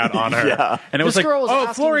checkout on her. Yeah. And it was This like, girl was oh,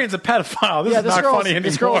 asking- Florian's a pedophile. This is not funny anymore.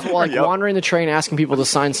 This girl was like wandering the train, asking people to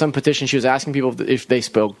sign some petition. She was asking people if they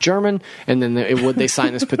spoke German, and then would they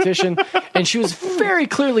sign this petition. And she was very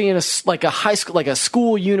clearly in a high school, like a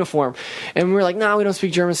school uniform. And we were like, "No, we don't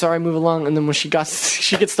speak German. Sorry, move along." And then when she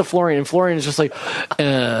gets to Florian, and Florian is just like,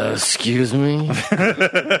 "Excuse me,"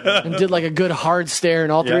 and did like a good hard stare,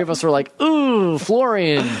 and all three of us were like, "Ooh,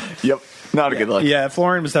 Florian." Yep. Not a good look. Yeah,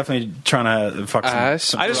 Florian was definitely trying to fuck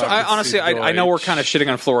some. I know we're kind of shitting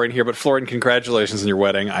on Florian here, but Florian, congratulations on your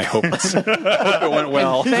wedding. I hope it went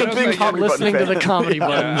well. Thank you for listening to the comedy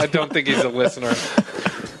button. I don't think he's a listener.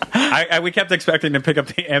 We kept expecting to pick up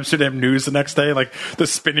the Amsterdam News the next day, like the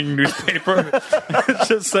spinning newspaper. It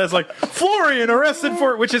just says like Florian arrested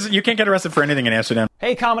for, which is, you can't get arrested for anything in Amsterdam.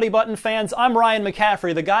 Hey, Comedy Button fans, I'm Ryan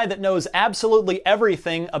McCaffrey, the guy that knows absolutely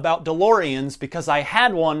everything about DeLoreans because I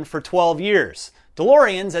had one for 12 years.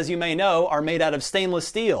 DeLoreans, as you may know, are made out of stainless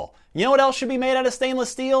steel. You know what else should be made out of stainless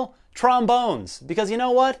steel? Trombones. Because you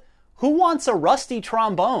know what? Who wants a rusty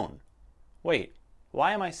trombone? Wait,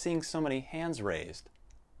 why am I seeing so many hands raised?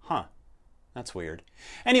 Huh. That's weird.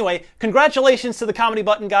 Anyway, congratulations to the Comedy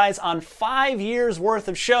Button guys on 5 years worth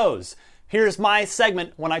of shows. Here's my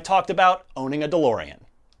segment when I talked about owning a DeLorean.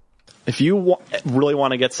 If you really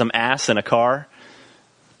want to get some ass in a car,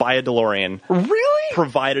 buy a DeLorean. Really?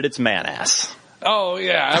 Provided it's man ass. Oh,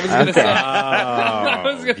 yeah. I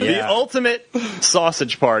was going to say. The ultimate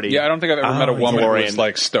sausage party. Yeah, I don't think I've ever met a woman who was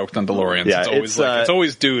like stoked on DeLoreans. Yeah, it's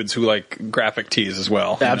always dudes who like graphic tees as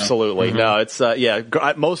well. Absolutely. You know? No, it's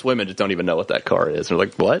most women just don't even know what that car is. They're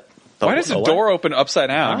like, what? Why does the door open upside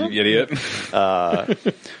down, you idiot?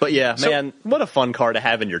 But yeah, man, what a fun car to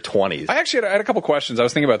have in your 20s. I actually had a couple questions. I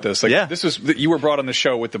was thinking about this. Like, this was you were brought on the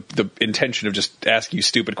show with the intention of just asking you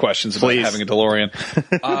stupid questions about having a DeLorean.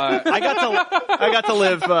 I got to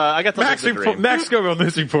live the dream. Max Scoville,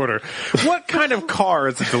 news reporter. What kind of car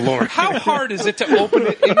is a DeLorean? How hard is it to open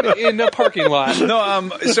it in a parking lot? No,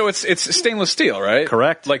 so it's stainless steel, right?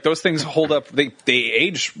 Correct. Like those things hold up. They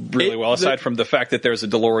age really well. Aside from the fact that there's a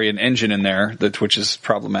DeLorean engine in there, which is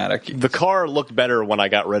problematic. The car looked better when I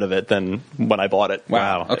got rid of it than when I bought it.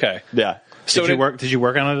 Wow. Okay. Yeah. So did you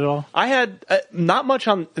work on it at all? I had not much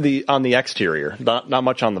on the exterior, not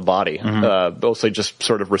much on the body. Mostly just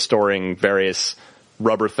sort of restoring various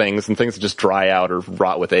rubber things and things that just dry out or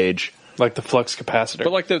rot with age. Like the flux capacitor.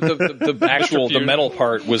 But like the actual the metal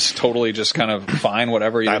part was totally just kind of fine,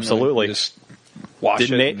 whatever. You Absolutely. Just wash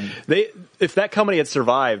it. If that company had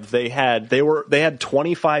survived, they had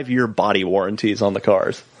 25-year body warranties on the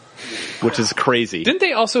cars, which is crazy. Didn't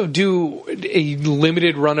they also do a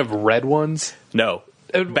limited run of red ones? No,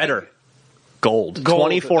 better. Gold.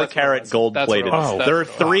 24 karat gold plated. There are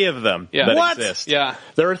 3 of them that exist. Yeah.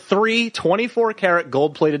 There are 3 24 karat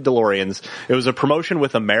gold plated DeLoreans. It was a promotion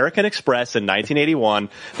with American Express in 1981.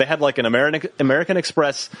 They had like an American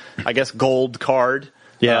Express, I guess, gold card.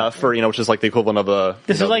 For which is like the equivalent of a.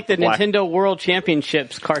 This is like the Nintendo World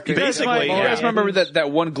Championships cartridge. Basically, you guys remember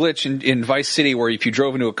that one glitch in Vice City where if you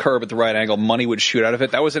drove into a curb at the right angle, money would shoot out of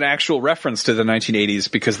it? That was an actual reference to the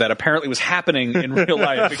 1980s because that apparently was happening in real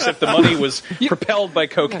life, except the money was propelled by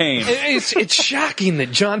cocaine. It's shocking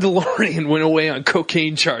that John DeLorean went away on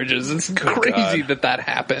cocaine charges. It's crazy that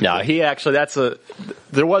happened. Yeah, he actually.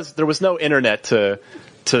 There was no internet to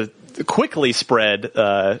quickly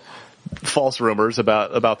spread. False rumors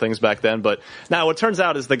about things back then, but now what turns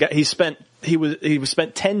out is the guy he was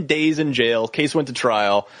spent 10 days in jail. Case went to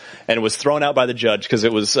trial and was thrown out by the judge because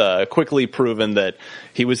it was quickly proven that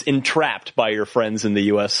he was entrapped by your friends in the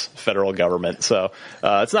U.S. federal government. So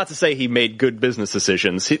it's not to say he made good business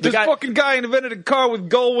decisions. Fucking guy invented a car with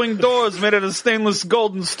gull wing doors made out of stainless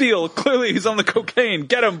gold and steel. Clearly, he's on the cocaine.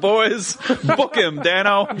 Get him, boys. Book him,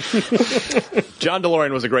 Dano. John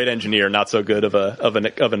DeLorean was a great engineer, not so good of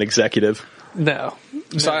an executive. No.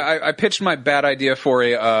 So I pitched my bad idea for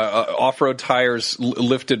a off-road tires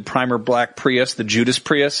lifted primer black Prius, the Judas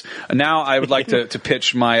Prius. Now I would like to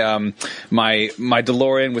pitch my my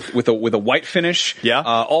DeLorean with a white finish,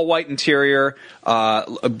 all white interior,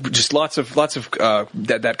 just lots of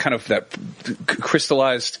that kind of that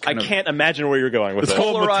crystallized. I can't imagine where you're going with this. It's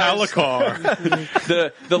Called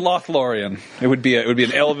Metallica. the Lothlorian. It would be an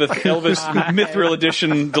Elvis Mithril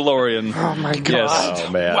edition DeLorean. Oh my god! Yes.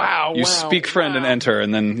 Oh man! Wow! You speak friend and enter,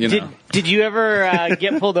 and then Did you ever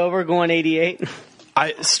get pulled over going 88?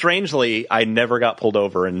 Strangely, I never got pulled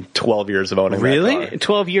over in 12 years of owning that car.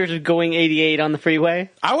 12 years of going 88 on the freeway?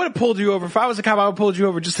 I would have pulled you over. If I was a cop, I would have pulled you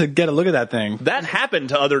over just to get a look at that thing. That happened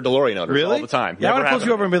to other DeLorean owners all the time. Yeah, I would have pulled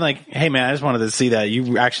you over and been like, hey, man, I just wanted to see that.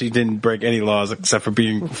 You actually didn't break any laws except for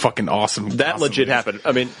being fucking awesome. That legit happened.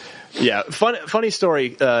 I mean, yeah, funny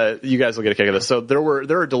story. You guys will get a kick of this. So there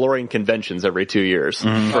are DeLorean conventions every 2 years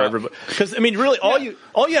for everybody. Because I mean, really, all you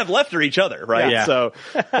have left are each other, right? Yeah. So,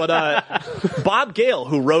 but Bob Gale,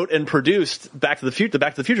 who wrote and produced the Back to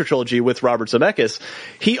the Future trilogy with Robert Zemeckis,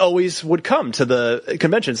 he always would come to the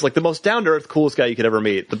conventions. Like the most down to earth, coolest guy you could ever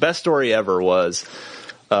meet. The best story ever was.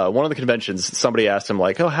 One of the conventions, somebody asked him,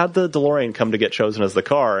 like, how'd the DeLorean come to get chosen as the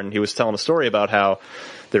car? And he was telling a story about how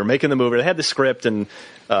they were making the movie. They had the script, and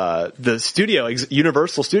the studio,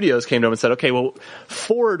 Universal Studios, came to him and said, okay, well,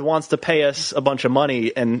 Ford wants to pay us a bunch of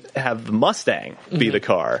money and have the Mustang be the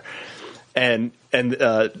car. And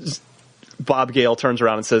Bob Gale turns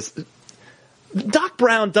around and says, Doc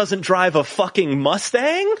Brown doesn't drive a fucking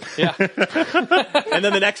Mustang? Yeah. And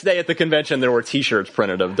then the next day at the convention, there were T-shirts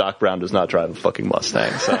printed of Doc Brown does not drive a fucking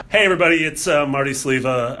Mustang. So. Hey, everybody, it's Marty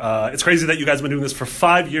Sliva. It's crazy that you guys have been doing this for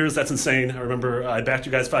 5 years. That's insane. I remember I backed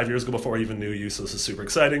you guys 5 years ago before I even knew you, so this is super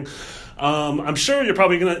exciting. I'm sure you're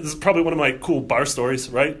probably this is probably one of my cool bar stories,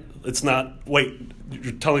 right? It's not,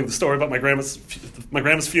 you're telling the story about my grandma's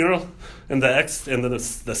funeral and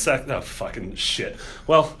the fucking shit.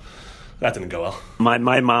 Well, that didn't go well. My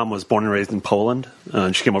mom was born and raised in Poland.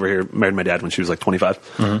 And she came over here, married my dad when she was like 25.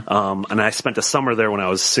 And I spent a summer there when I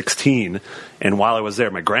was 16. And while I was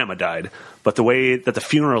there, my grandma died. But the way that the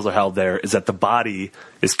funerals are held there is that the body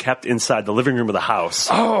is kept inside the living room of the house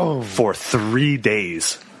for 3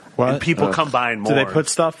 days. What? And people come by and mourn. Do they put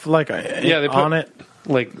stuff like they put, on it?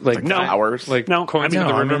 Like no hours, like no coins of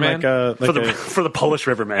the Riverman, for the Polish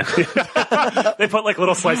Riverman. They put like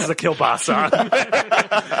little slices of kielbasa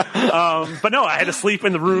on. But no, I had to sleep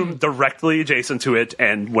in the room directly adjacent to it,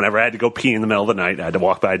 and whenever I had to go pee in the middle of the night, I had to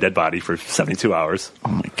walk by a dead body for 72 hours. Oh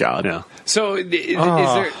my god! Yeah. So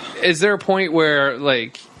is there a point where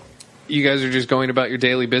like you guys are just going about your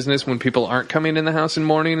daily business when people aren't coming in the house in the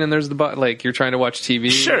morning and there's like you're trying to watch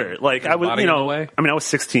TV? Sure. Like I was, I was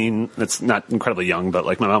 16. That's not incredibly young, but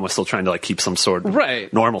like my mom was still trying to like keep some sort of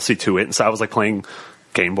normalcy to it. And so I was like playing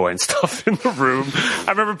Game Boy and stuff in the room.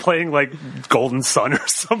 I remember playing like Golden Sun or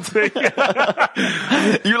something.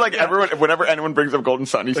 You like everyone, whenever anyone brings up Golden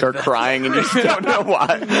Sun, you start crying and you just don't know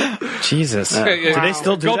why. Jesus. Do they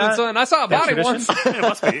still do Golden that? Sun. I saw a body once. It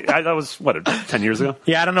must be. That was, 10 years ago?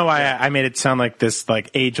 Yeah, I don't know why I made it sound like this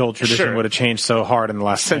like age-old tradition would have changed so hard in the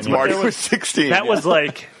last since 10 years. Marty was 16. That was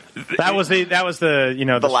like... That was the last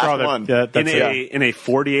one. In a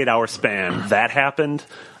 48-hour span, that happened.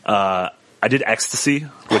 I did ecstasy,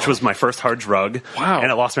 which was my first hard drug. Wow.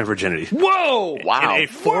 And I lost my virginity. Whoa! Wow. In a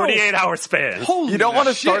 48-hour span. You don't want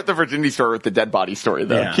to start the virginity story with the dead body story,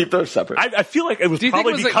 though. Yeah. Keep those separate. I feel like it was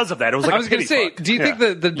probably because of that. It was like I was going to say, do you think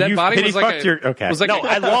the dead body was like No,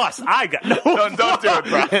 I lost. I got... No, don't do it,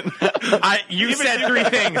 Brian. You said 3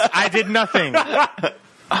 things. I did nothing.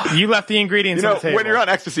 You left the ingredients on the table. When you're on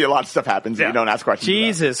ecstasy, a lot of stuff happens and you don't ask questions.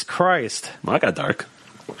 Jesus Christ. Well, I got dark.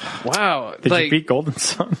 Wow. Did you beat Golden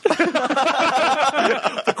Sun?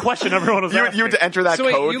 The question everyone was asking. You had to enter that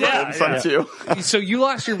code you for Golden Sun too. So you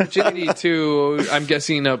lost your virginity to, I'm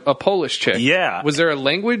guessing, a Polish chick. Yeah. Was there a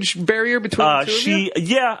language barrier between the two of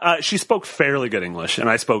you? She spoke fairly good English, and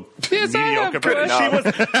I spoke mediocre.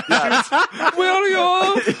 Will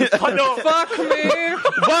you? Fuck me.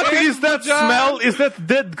 What is that smell? Is that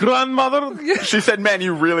dead grandmother? She said, "Man,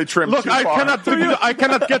 you really trimmed Look, too far." I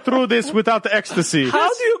cannot get through this without the ecstasy. How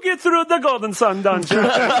do you get through the Golden Sun dungeon?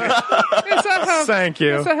 Thank you.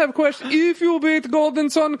 Yes, I have a question. If you beat Golden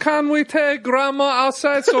Sun, can we take Grandma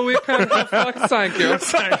outside so we can fuck? Thank you.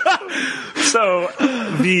 So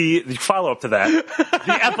the follow-up to that,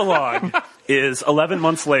 the epilogue is 11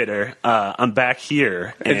 months later. I'm back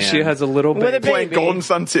here, and she has a little baby. Playing Golden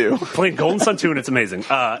Sun 2. Playing Golden Sun 2, and it's amazing.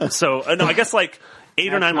 No, I guess like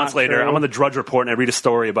 8 or 9 months later, I'm on the Drudge Report, and I read a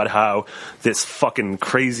story about how this fucking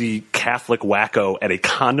crazy Catholic wacko at a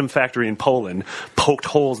condom factory in Poland poked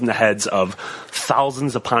holes in the heads of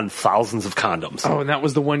thousands upon thousands of condoms. Oh, and that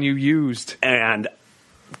was the one you used. And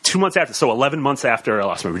 2 months after, so 11 months after I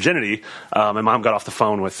lost my virginity, my mom got off the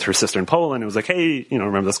phone with her sister in Poland and was like, "Hey,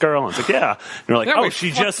 remember this girl?" And I was like, "Yeah." And they're like, "Oh,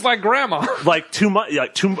 she just like grandma." Like 2 months,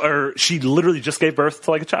 or she literally just gave birth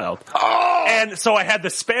to like a child. Oh! And so I had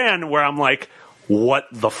this span where I'm like, what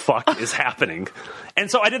the fuck is happening?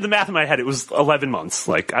 And so I did the math in my head. It was 11 months.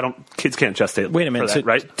 Like, kids can't gestate. Wait a minute, for that, so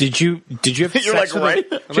right? Did you have You're sex like, with right?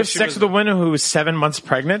 did you have sex with a woman who was 7 months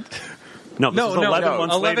pregnant? No, this was 11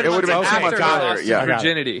 months later. It would have been 2 months later. Yeah.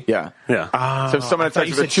 Virginity. Yeah. Yeah. So if someone had sex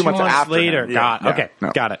with her 2 months after later. him. Okay,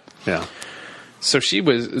 got it. Yeah. So she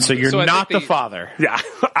was. So you're I not think the father. Yeah,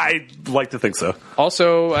 I like to think so.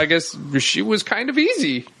 Also, I guess she was kind of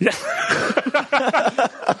easy. Yeah.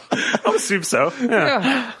 I would assume so.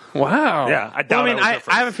 Yeah. Wow. Yeah, I doubt. I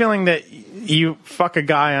have a feeling that you fuck a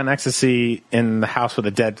guy on ecstasy in the house with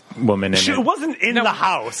a dead woman in She it. wasn't in the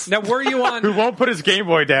house. Now, were you on? Who won't put his Game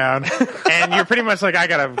Boy down, and you're pretty much like, I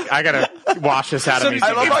gotta wash this out of me.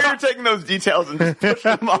 I love how you're taking those details and just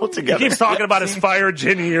pushing them all together. He keeps talking about his Fire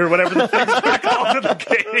Ginny or whatever the thing's called in the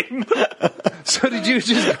game. So did you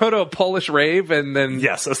just go to a Polish rave and then?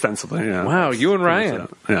 Yes, ostensibly. Yeah. Wow, you and Ryan.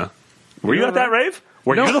 Yeah. Were you at that rave?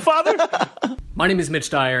 Were you the father? My name is Mitch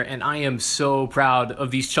Dyer, and I am so proud of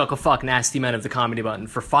these chucklefuck nasty men of the Comedy Button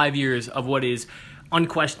for 5 years of what is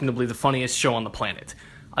unquestionably the funniest show on the planet.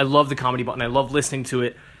 I love the Comedy Button. I love listening to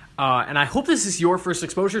it. And I hope this is your first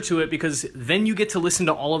exposure to it, because then you get to listen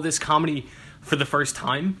to all of this comedy for the first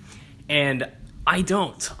time. And I'm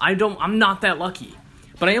not that lucky.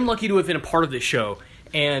 But I am lucky to have been a part of this show.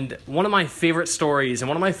 And one of my favorite stories and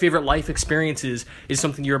one of my favorite life experiences is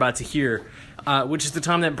something you're about to hear, which is the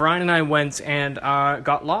time that Brian and I went and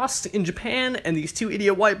got lost in Japan, and these two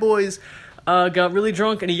idiot white boys got really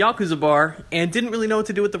drunk in a Yakuza bar and didn't really know what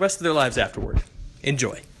to do with the rest of their lives afterward.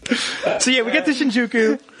 Enjoy. So yeah, we get to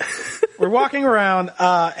Shinjuku. We're walking around,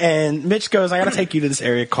 and Mitch goes, "I got to take you to this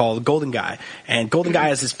area called Golden Guy." And Golden Guy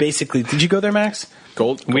is this basically. Did you go there, Max?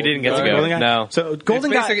 We didn't get to go. Golden Guy? No. So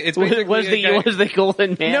Golden Guy was the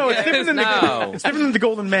Golden Man. No, it's different than it's different than the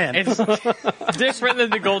Golden Man. It's different than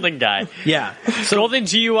the Golden Guy. Yeah. So Golden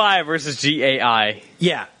GUI versus GAI.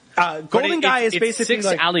 Yeah. Golden Guy is basically six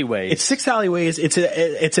like, alleyways. It's 6 alleyways. It's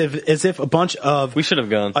as if a bunch of we should have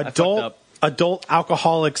gone adult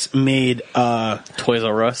alcoholics made Toys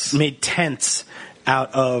R Us made tents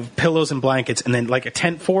out of pillows and blankets, and then like a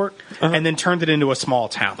tent fort, and then turned it into a small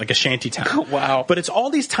town, like a shanty town. Wow. But it's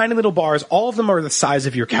all these tiny little bars. All of them are the size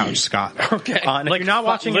of your couch, Scott. Okay. And if you're not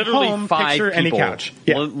watching at literally home, 5 picture people. any couch.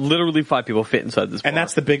 Yeah. Literally 5 people fit inside this bar. And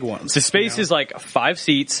that's the big ones. The space is like 5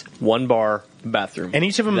 seats, 1 bar, bathroom. And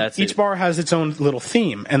each of them, each bar has its own little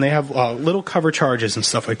theme, and they have little cover charges and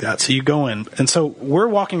stuff like that. So you go in, and so we're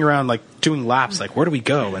walking around like doing laps, like where do we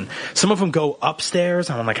go? And some of them go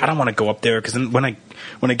upstairs, and I'm like, I don't want to go up there because then when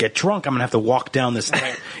I get drunk, I'm gonna have to walk down this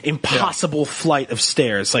impossible flight of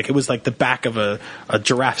stairs. Like it was like the back of a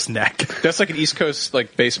giraffe's neck. That's like an East Coast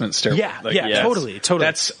like basement stairwell. Yeah, totally.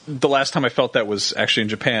 That's the last time I felt that was actually in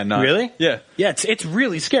Japan. Not, really? Yeah. Yeah, it's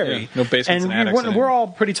really scary. Yeah, no basements and attics. And we're all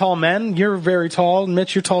pretty tall men. You're very tall.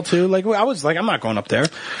 Mitch, you're tall too. Like I was like, I'm not going up there.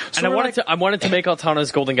 So and I wanted to make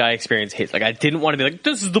Altano's Golden Guy experience hate. Like I didn't want to be like,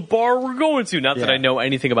 this is the bar where we're going to. Not that I know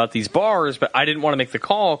anything about these bars, but I didn't want to make the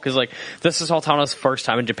call because, like, this is Altano's first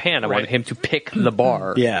time in Japan. I wanted him to pick the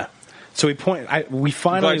bar. Yeah. So we finally. I'm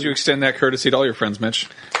glad you extend that courtesy to all your friends, Mitch.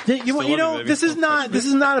 You know, this is not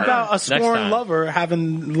about a sworn lover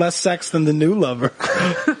having less sex than the new lover.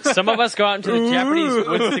 Some of us go out into the Japanese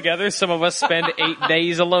woods together. Some of us spend 8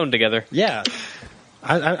 days alone together. Yeah.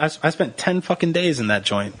 I spent 10 fucking days in that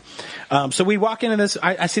joint. So we walk into this.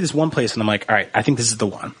 I see this one place, and I'm like, all right, I think this is the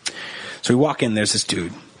one. So we walk in. There's this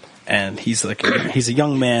dude, and he's a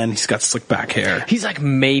young man. He's got slick back hair. He's like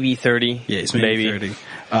maybe 30. Yeah, he's maybe 30.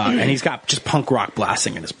 And he's got just punk rock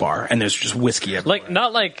blasting in his bar, and there's just whiskey everywhere. Like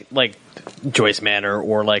not like Joyce Manor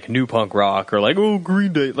or like new punk rock or like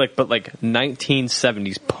Green Day, but like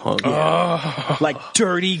 1970s punk, like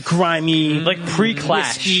dirty, grimy, like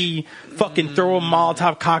pre-Clash. Whiskey, fucking throw a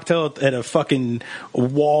Molotov cocktail at a fucking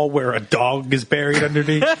wall where a dog is buried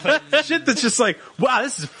underneath. Shit that's just like, wow,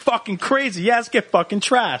 this is fucking crazy. Yeah, let's get fucking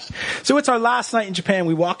trashed. So it's our last night in Japan.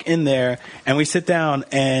 We walk in there and we sit down,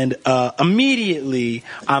 and immediately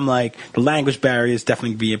I'm like, the language barrier is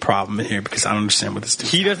definitely be a problem in here because I don't understand what this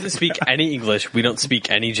is. He doesn't speak any English. We don't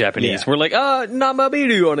speak any Japanese. Yeah. We're like,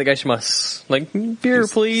 namabiru onegaishimasu. Like, beer,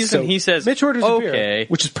 please. So and he says, Mitch orders a beer, okay.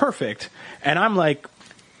 which is perfect. And I'm like,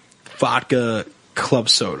 vodka club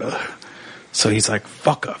soda. So he's like,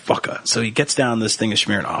 vodka. So he gets down this thing of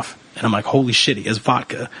Smirnoff. And I'm like, holy shit, he has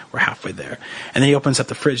vodka. We're halfway there. And then he opens up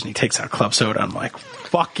the fridge and he takes out club soda. I'm like,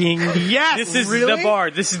 fucking yes! This is really? the bar.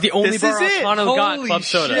 This is the only bar Altano got club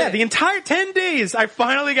soda. Yeah, the entire 10 days, I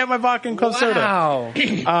finally got my vodka and club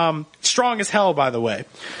soda. Strong as hell, by the way.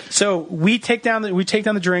 So we take down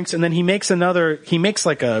the drinks, and then he makes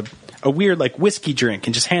like a weird like whiskey drink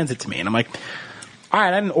and just hands it to me. And I'm like, all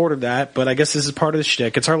right, I didn't order that, but I guess this is part of the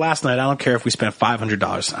shtick. It's our last night. I don't care if we spend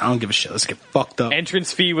 $500. I don't give a shit. Let's get fucked up.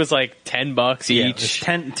 Entrance fee was like $10 each.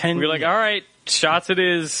 10. We were like, all right, shots it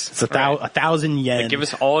is. It's 1,000 yen. Like, give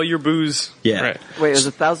us all your booze. Yeah. Right. Wait, it was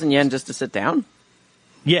 1,000 yen just to sit down?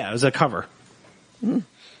 Yeah, it was a cover.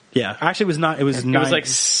 Yeah, actually, it was not. It was It was like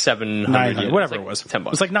 700, whatever it was. $10. It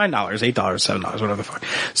was like $9, $8, $7, whatever the fuck.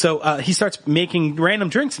 So he starts making random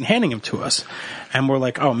drinks and handing them to us, and we're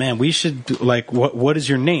like, "Oh man, we should like what is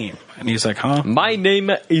your name?" And he's like, "Huh? My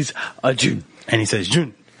name is Jun." And he says,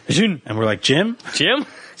 "Jun, and we're like, "Jim, Jim."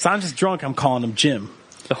 So I'm just drunk. I'm calling him Jim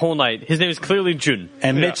the whole night. His name is clearly Jun.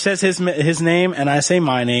 And Mitch says his name, and I say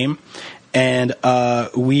my name. And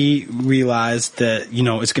we realized that, it's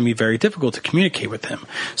going to be very difficult to communicate with him.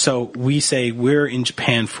 So we say, we're in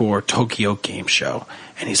Japan for Tokyo Game Show.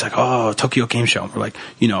 And he's like, oh, Tokyo Game Show. And we're like,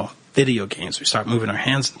 video games. We start moving our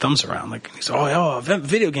hands and thumbs around. Like, he's like, oh,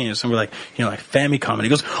 video games. And we're like, like Famicom. And he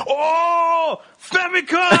goes, oh,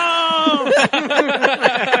 Famicom!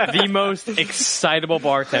 The most excitable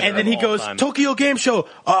bartender. And then he goes, Tokyo Game Show,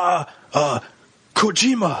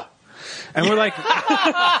 Kojima. And we're like,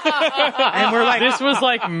 this was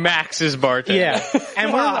like Max's bartender. Yeah.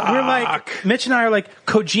 And we're like, Mitch and I are like,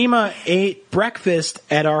 Kojima ate breakfast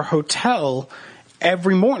at our hotel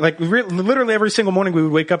every morning. Like, literally every single morning we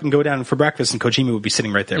would wake up and go down for breakfast, and Kojima would be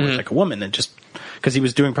sitting right there with like a woman, and just because he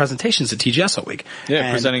was doing presentations at TGS all week.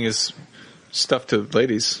 Yeah, presenting his stuff to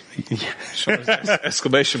ladies.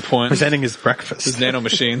 Exclamation point. Presenting his breakfast. His nano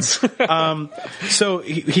machines. So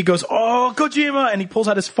he goes, oh, Kojima, and he pulls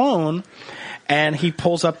out his phone, and he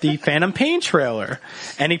pulls up the Phantom Pain trailer,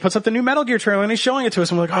 and he puts up the new Metal Gear trailer, and he's showing it to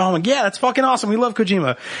us, and we're like, oh, yeah, that's fucking awesome. We love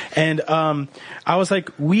Kojima. And I was like,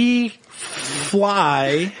 we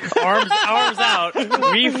fly. Arms out.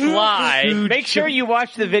 We fly. Make sure you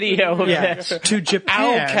watch the video of this. To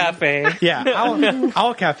Japan. Owl Cafe. Yeah,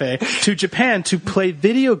 Owl Cafe. To Japan to play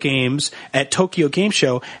video games at Tokyo Game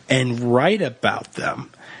Show and write about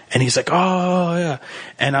them. And he's like, oh, yeah.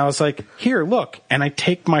 And I was like, here, look. And I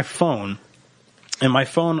take my phone. And my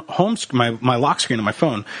phone, my lock screen on my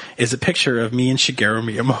phone is a picture of me and Shigeru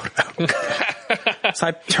Miyamoto. So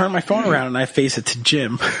I turn my phone around and I face it to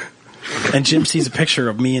Jim. And Jim sees a picture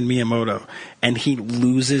of me and Miyamoto, and he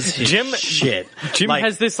loses his shit. Jim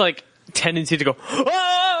has this like tendency to go,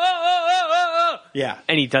 yeah,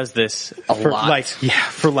 and he does this a lot.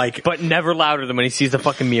 But never louder than when he sees the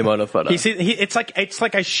fucking Miyamoto photo. It's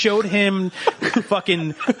like I showed him fucking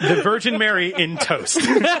the Virgin Mary in toast.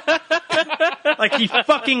 Like he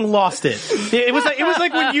fucking lost it. It was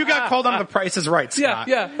like when you got called on The Price is Right, Scott.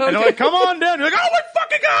 Yeah. And I'm like, come on down. You're like, oh my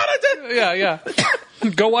fucking god, I did. Yeah.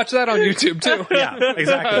 Go watch that on YouTube too. Yeah,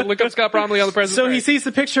 exactly. Look up Scott Bromley on the President. So he sees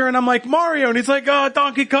the picture, and I'm like, Mario, and he's like, oh,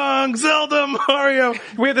 Donkey Kong, Zelda, Mario.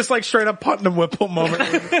 We had this like straight up Putnam Whipple moment.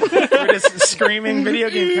 We're just screaming video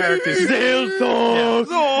game characters. Zelda,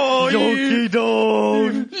 Donkey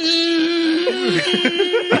Kong.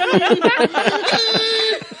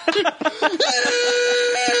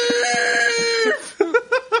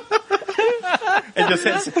 And just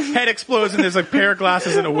his head explodes, and there's like pair of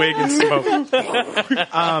glasses and a wig and smoke.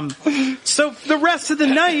 So the rest of the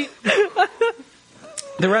night,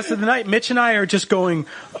 Mitch and I are just going,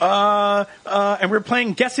 and we're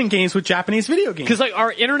playing guessing games with Japanese video games. Because like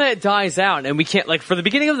our internet dies out, and we can't like for the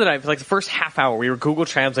beginning of the night, for like the first half hour, we were Google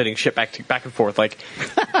translating shit back and forth. Like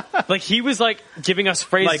he was like giving us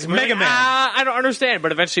phrases Like Mega Man. I don't understand,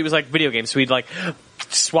 but eventually it was like video games. So we'd like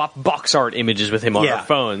swap box art images with him on our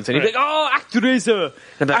phones, and he'd be like, "Oh, Actraiser,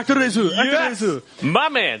 Actraiser, my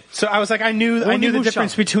man." So I was like, I knew the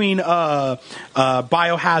difference between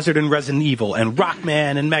Biohazard and Resident Evil, and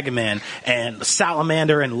Rockman and Mega Man, and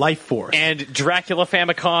Salamander and Life Force, and Dracula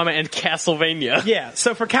Famicom and Castlevania. Yeah.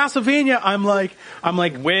 So for Castlevania, I'm like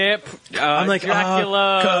Whip. I'm like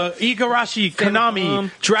Dracula, Igarashi,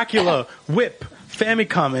 Konami, Dracula, Whip,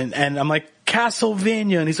 Famicom, and I'm like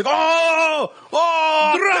Castlevania, and he's like, oh,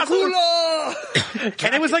 Dracula.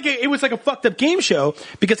 And it was like a fucked up game show,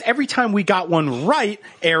 because every time we got one right,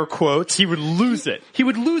 air quotes, he would lose it. He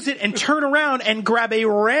would lose it and turn around and grab a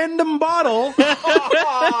random bottle and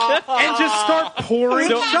just start pouring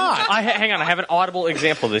shots. Hang on, I have an audible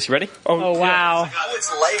example of this. You ready? Oh wow!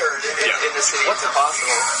 It's layered in the scene. What's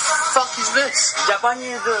impossible? Fuck is this?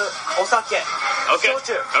 Japanese osake. Okay.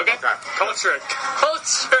 Culture.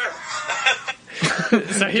 So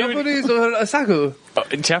Japanese osaku.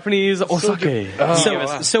 Japanese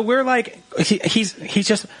osake. So we're like, he's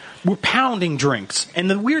just, we're pounding drinks. And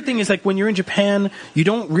the weird thing is, like, when you're in Japan, you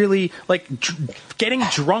don't really, like, getting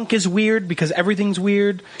drunk is weird because everything's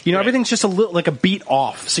weird. You know, everything's just a little, like, a beat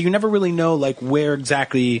off. So you never really know, like, where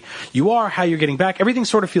exactly you are, how you're getting back. Everything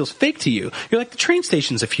sort of feels fake to you. You're like, the train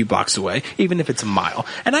station's a few blocks away, even if it's a mile.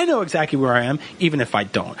 And I know exactly where I am, even if I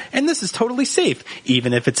don't. And this is totally safe,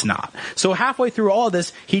 even if it's not. So halfway through all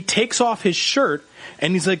this, he takes off his shirt,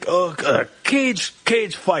 and he's like, oh, cage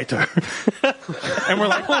fighter. And we're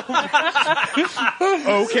like,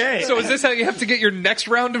 okay. So is this how you have to get your next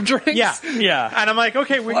round of drinks? Yeah. And I'm like,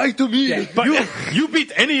 okay, fight to me. Yeah, but you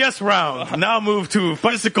beat NES round. Now move to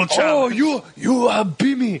physical challenge. Oh, you are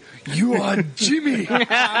Bimmy. You are Jimmy.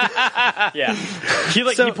 Yeah.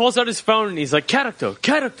 He pulls out his phone and he's like, character.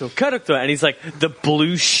 And he's like, the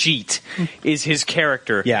blue sheet is his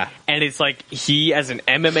character. Yeah. And it's like, he, as an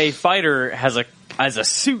MMA fighter, has a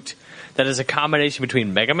suit that is a combination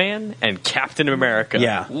between Mega Man and Captain America.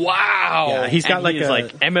 Yeah. Wow. Yeah, he's got like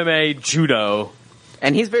MMA, judo.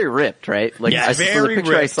 And he's very ripped, right? Like, yeah, I saw the very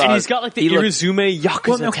picture I ripped. saw, And he's got like the Irizume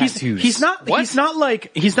Yakuza tattoos. He's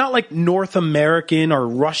not like North American or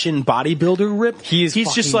Russian bodybuilder ripped. He's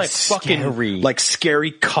just like scary. fucking like scary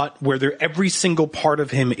cut where every single part of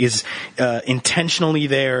him is intentionally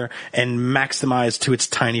there and maximized to its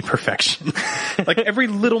tiny perfection. Like every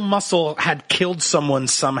little muscle had killed someone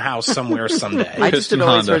somehow, somewhere, someday. I just had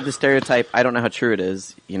always heard the stereotype. I don't know how true it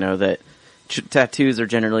is. You know that tattoos are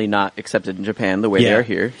generally not accepted in Japan the way they are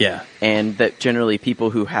here. Yeah. And that generally people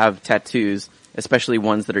who have tattoos, especially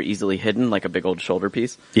ones that are easily hidden, like a big old shoulder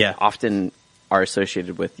piece, often are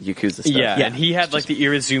associated with Yakuza stuff. Yeah, and he had like the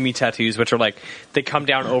Irizumi tattoos, which are like, they come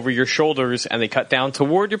down over your shoulders and they cut down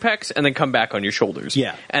toward your pecs and then come back on your shoulders.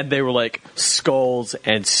 Yeah. And they were like skulls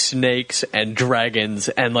and snakes and dragons,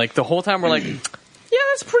 and like the whole time we're like, yeah,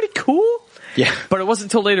 that's pretty cool. Yeah. But it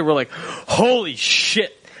wasn't until later we're like, holy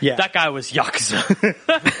shit. Yeah. That guy was Yakuza.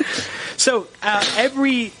 So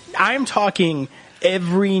I'm talking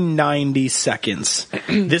every 90 seconds,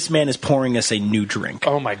 this man is pouring us a new drink.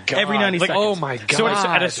 Oh my god! Every 90 seconds. Oh my god! So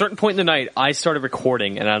at a certain point in the night, I started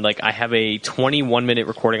recording, and I have a 21-minute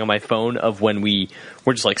recording on my phone of when we're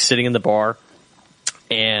just like sitting in the bar,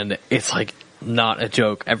 and it's like not a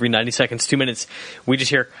joke. Every 90 seconds, 2 minutes, we just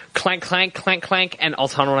hear clank, clank, clank, clank, and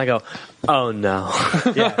Altano and I go, oh no.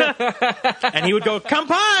 Yeah. And he would go,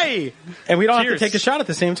 Kampai! And we don't have to take a shot at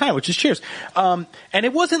the same time, which is cheers. And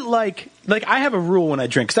it wasn't like I have a rule when I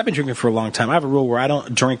drink, because I've been drinking for a long time. I have a rule where I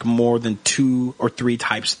don't drink more than 2 or 3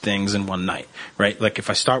 types of things in one night, right? Like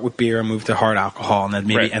if I start with beer, I move to hard alcohol, and then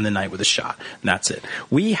maybe end the night with a shot. And that's it.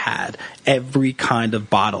 We had every kind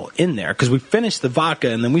of bottle in there, because we finished the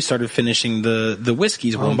vodka, and then we started finishing the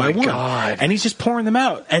whiskeys one by one. God. And he's just pouring them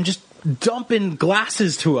out and just dumping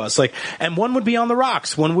glasses to us, like, and one would be on the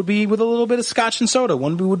rocks, one would be with a little bit of scotch and soda,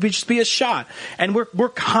 one would be just be a shot, and we're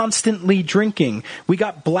constantly drinking. We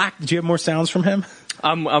got black. Do you have more sounds from him?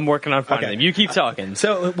 I'm working on finding them. You keep talking.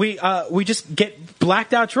 So we just get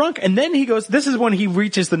blacked out drunk, and then he goes. This is when he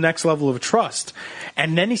reaches the next level of trust,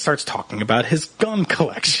 and then he starts talking about his gun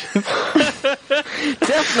collection.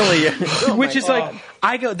 Definitely, which is like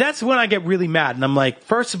I go. That's when I get really mad, and I'm like,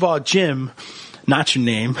 first of all, Jim, not your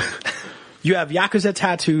name. You have Yakuza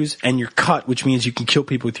tattoos and you're cut, which means you can kill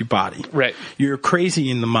people with your body. Right. You're crazy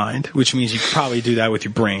in the mind, which means you can probably do that with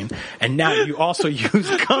your brain. And now you also use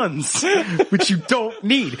guns, which you don't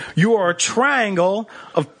need. You are a triangle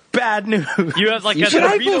of bad news. You have like a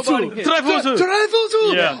torpedo body.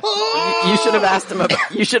 Yeah. You should have asked him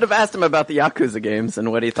about. You should have asked him about the Yakuza games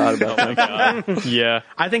and what he thought about them. Yeah,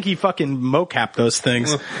 I think he fucking mocapped those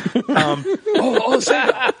things.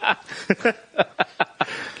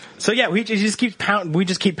 So yeah, we just keep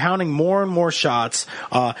pounding more and more shots.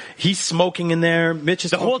 He's smoking in there. Mitch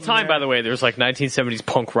is the whole time. By the way, there's like 1970s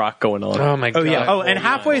punk rock going on. Oh my god! Oh yeah. Oh, and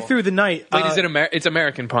halfway through the night, wait, is it it's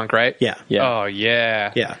American punk, right? Yeah. Oh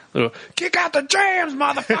yeah. Yeah. Little, kick out the jams,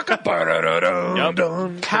 motherfucker!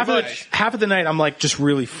 Half of the night, I'm like just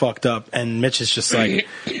really fucked up, and Mitch is just like,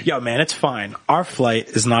 "Yo, man, it's fine. Our flight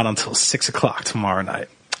is not until 6:00 tomorrow night.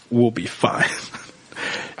 We'll be fine."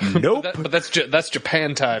 Nope. But that's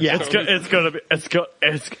Japan time. Yeah, it's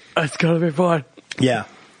gonna be fun. Yeah.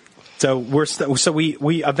 So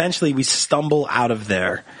we eventually stumble out of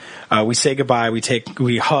there. We say goodbye. We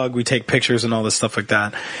hug. We take pictures and all this stuff like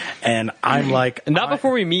that. And I'm like, not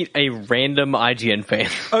before we meet a random IGN fan.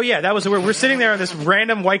 Oh yeah, that was where we're sitting there, and this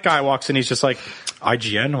random white guy walks in. He's just like,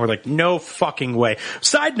 IGN? And we're like, no fucking way.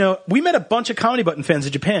 Side note, we met a bunch of Comedy Button fans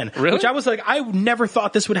in Japan. Really? Which I was like, I never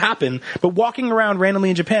thought this would happen. But walking around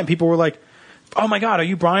randomly in Japan, people were like, oh my God, are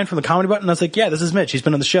you Brian from the Comedy Button? And I was like, yeah, this is Mitch. He's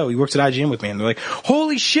been on the show. He works at IGN with me. And they're like,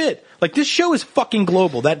 holy shit. Like, this show is fucking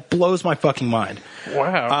global. That blows my fucking mind.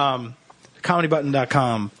 Wow.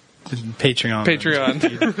 ComedyButton.com. Patreon.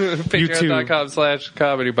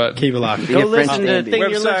 Patreon.com/Comedy Button. Keep it locked. Go listen to the thing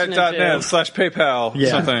you're listening to. Website.net/PayPal.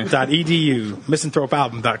 Yeah. Something. .edu.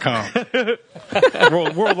 Misanthropealbum.com.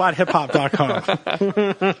 Worldwidehiphop.com.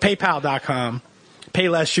 PayPal.com.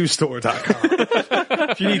 PaylessShoeStore.com.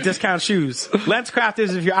 If you need discount shoes.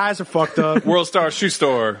 Lenscrafters if your eyes are fucked up. World Star Shoe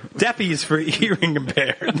Store. Deppies for hearing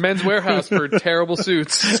impaired. Men's Warehouse for terrible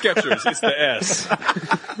suits. Skechers. It's the S.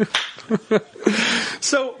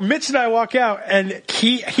 So Mitch and I walk out, and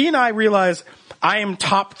he and I realize I am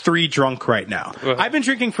top 3 drunk right now. I've been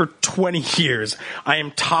drinking for 20 years. I am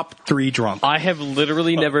top 3 drunk. I have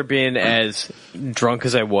literally never been as drunk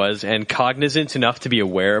as I was and cognizant enough to be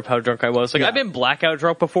aware of how drunk I was. Like, I've been blackout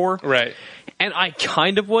drunk before. Right. And I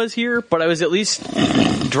kind of was here, but I was at least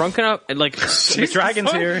drunk enough. And like, the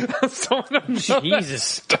dragon's here. Jesus.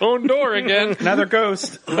 Stone door again. Another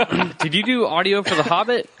ghost. Did you do audio for The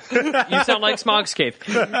Hobbit? You sound like Smogscape.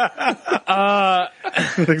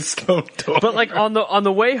 But like on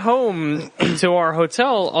the way home to our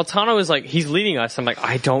hotel, Altano is like, he's leading us. I'm like,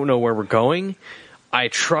 I don't know where we're going. I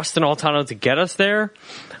trust in Altano to get us there.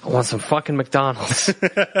 I want some fucking McDonald's.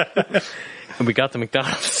 And we got the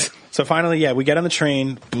McDonald's. So finally, we get on the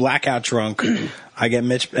train, blackout drunk. I get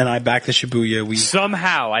Mitch and I back to Shibuya.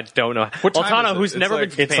 Somehow, I don't know. What time Altano, is it? who's never been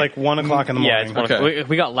to Japan. It's like 1 o'clock in the morning. Yeah, it's 1 o'clock.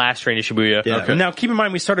 We got last train to Shibuya. Yeah. Okay. Now, keep in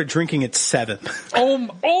mind, we started drinking at 7.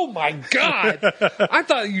 Oh my God! I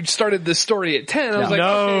thought you started this story at 10. I was like,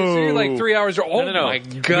 okay, so you're like 3 hours. No. My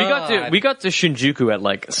God! We got to Shinjuku at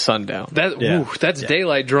like sundown. That's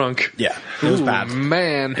daylight drunk. Yeah, it was bad.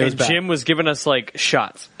 Man, and Jim was giving us like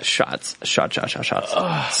shots.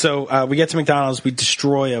 So we get to McDonald's. We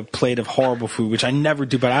destroy a plate of horrible food, which I never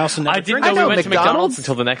do. But I also never. I didn't know we went to McDonald's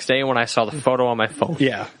until the next day when I saw the photo on my phone.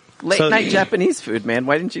 Yeah. Late night Japanese food, man.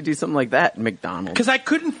 Why didn't you do something like that in McDonald's? Because I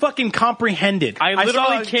couldn't fucking comprehend it. I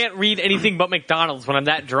literally can't read anything but McDonald's when I'm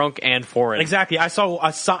that drunk and foreign. Exactly. I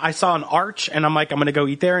saw an arch, and I'm like, I'm gonna go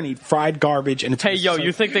eat there and eat fried garbage. And it's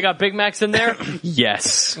you think they got Big Macs in there?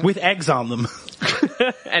 Yes, with eggs on them.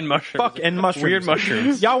 And mushrooms. And mushrooms. Weird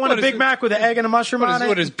mushrooms. Y'all want a Big Mac with an egg and a mushroom on it?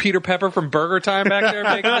 What is Peter Pepper from Burger Time back there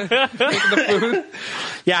making the food?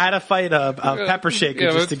 Yeah, I had to fight a pepper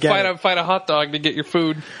shaker just to get fight a hot dog to get your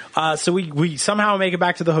food. So we somehow make it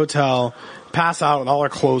back to the hotel, pass out with all our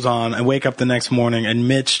clothes on, and wake up the next morning, and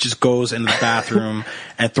Mitch just goes into the bathroom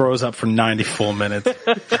and throws up for 90 full minutes.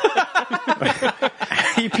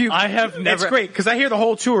 I have never. It's great because I hear the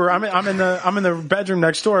whole tour. I'm in the bedroom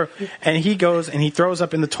next door, and he goes and he throws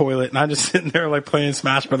up in the toilet, and I'm just sitting there like playing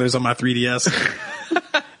Smash Brothers on my 3DS.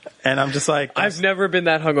 And I'm just like, I've never been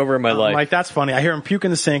that hungover in my life. I'm like, that's funny. I hear him puke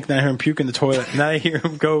in the sink, then I hear him puke in the toilet, and then I hear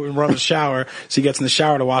him go and run the shower. So he gets in the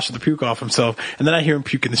shower to wash the puke off himself, and then I hear him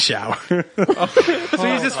puke in the shower. So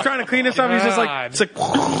he's just trying to clean himself. He's just like, it's like,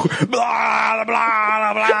 blah, blah,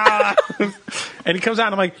 blah, blah. And he comes out,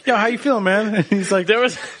 and I'm like, yo, how you feeling, man? And he's like,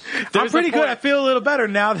 I'm pretty good. I feel a little better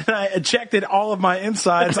now that I ejected all of my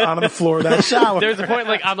insides onto the floor of that shower. There's a point,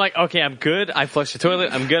 like, I'm like, okay, I'm good. I flush the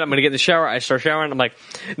toilet. I'm good. I'm going to get in the shower. I start showering. I'm like,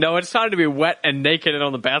 no, it's time to be wet and naked and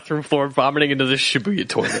on the bathroom floor vomiting into this Shibuya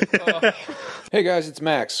toilet. Hey guys, it's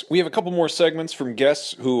Max. We have a couple more segments from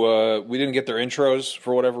guests who we didn't get their intros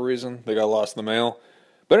for whatever reason. They got lost in the mail.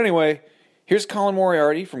 But anyway, here's Colin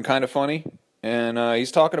Moriarty from Kinda Funny, and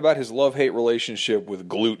he's talking about his love-hate relationship with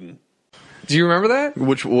gluten. Do you remember that?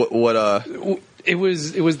 What It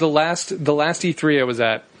was the last E3 I was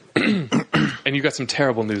at. And you got some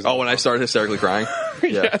terrible news. Oh, when I started hysterically crying?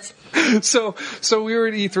 Yeah. Yes. So we were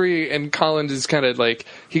at E3 and Colin is kind of like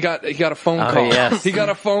he got a phone call. Yes. He got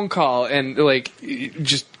a phone call and like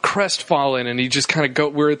just crestfallen, and he just kind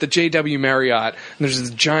of we're at the JW Marriott and there's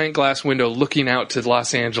this giant glass window looking out to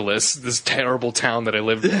Los Angeles, this terrible town that I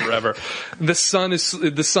lived in forever. The sun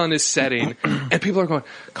is setting and people are going,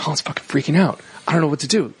 Colin's fucking freaking out. I don't know what to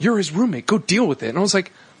do. You're his roommate. Go deal with it. And I was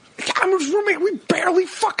like, I'm his roommate. We barely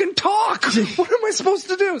fucking talk. What am I supposed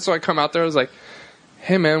to do? So I come out there. I was like,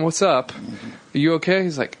 hey, man, what's up? Are you okay?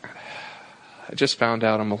 He's like, I just found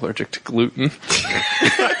out I'm allergic to gluten. How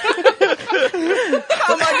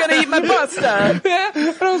am I going to eat my pasta? Yeah.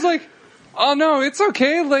 And I was like, oh, no, it's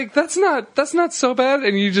okay. Like, that's not so bad.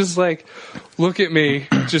 And you just, like, look at me,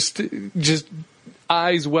 just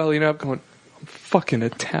eyes welling up going, fucking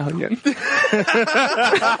Italian.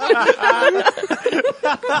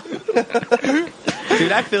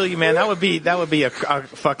 Dude, I feel you, man. That would be a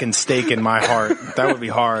fucking stake in my heart. That would be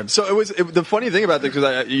hard. So the funny thing about this,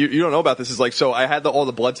 because you don't know about this, is like, so I had all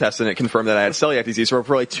the blood tests and it confirmed that I had celiac disease. So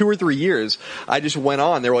for like 2 or 3 years, I just went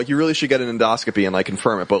on. They were like, you really should get an endoscopy and like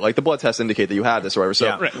confirm it. But like the blood tests indicate that you had this or whatever.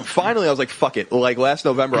 So finally, I was like, fuck it. Like last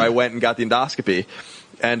November, I went and got the endoscopy.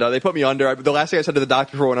 And they put me under. The last thing I said to the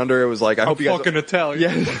doctor before I went under, it was like, I hope you guys fucking Italian.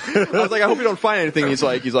 Yeah. I was like, I hope you don't find anything. He's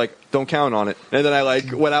like, don't count on it. And then I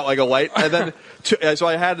like went out like a light. And then so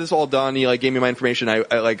I had this all done. He like gave me my information. I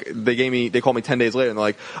they called me 10 days later and they're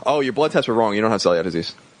like, oh, your blood tests were wrong. You don't have celiac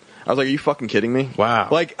disease. I was like, are you fucking kidding me? Wow.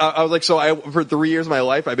 Like I was like, so for 3 years of my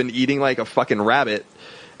life, I've been eating like a fucking rabbit,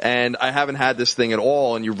 and I haven't had this thing at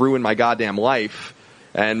all. And you ruined my goddamn life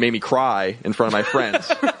and made me cry in front of my friends.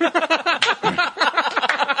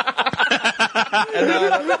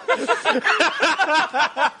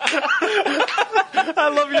 I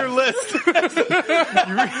love your list.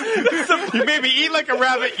 You made me eat like a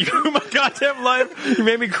rabbit. You ruined my goddamn life. You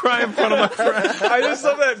made me cry in front of my friends. I just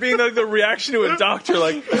love that being like the reaction to a doctor.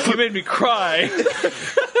 Like, you made me cry.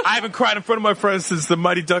 I haven't cried in front of my friends since the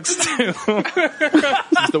Mighty Ducks 2.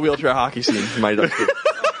 Since the wheelchair hockey scene, Mighty Ducks 2.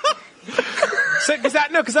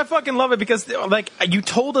 Because I fucking love it, because like you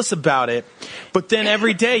told us about it, but then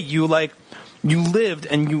every day you lived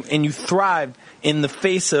and you thrived in the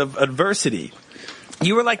face of adversity.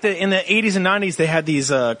 You were like in the 80s and 90s, they had these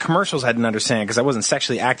commercials I didn't understand because I wasn't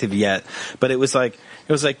sexually active yet, but it was like,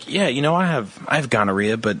 yeah, you know, I have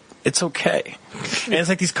gonorrhea, but it's okay. And it's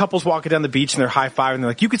like these couples walking down the beach and they're high-fiving and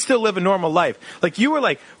they're like, you could still live a normal life. Like, you were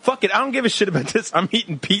like, fuck it, I don't give a shit about this. I'm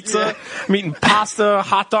eating pizza, yeah. I'm eating pasta,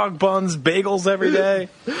 hot dog buns, bagels every day.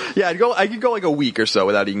 Yeah, I could go like a week or so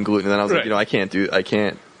without eating gluten, and then I was like, you know, I can't.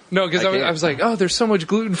 No, because I was like, oh, there's so much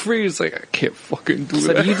gluten-free. It's like, I can't fucking do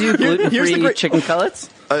So that. do you do gluten-free chicken cutlets?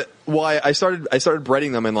 Well, I started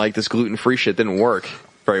breading them, and like this gluten-free shit didn't work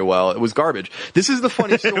very well. It was garbage. This is the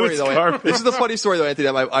funny story, though. This is the funny story, though,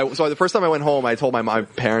 Anthony. So the first time I went home, I told my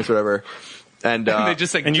parents, whatever. And they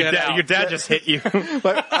just like, your dad just hit you.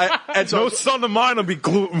 No son of mine will be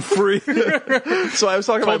gluten free. So I was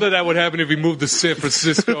talking about that would happen if he moved to San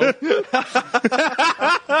Francisco.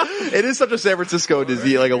 It is such a San Francisco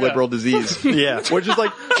disease, like a liberal disease. Yeah, which is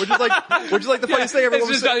like the funniest thing.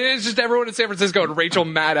 It's just everyone in San Francisco and Rachel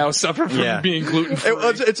Maddow suffer from being gluten free.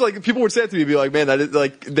 It's like people would say it to me, be like, man, that is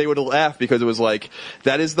like, they would laugh because it was like,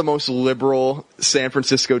 that is the most liberal San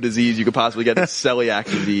Francisco disease you could possibly get. It's celiac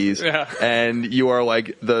disease. Yeah. And you are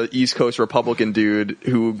like the East Coast Republican dude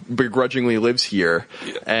who begrudgingly lives here,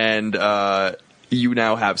 and you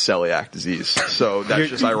now have celiac disease. So that's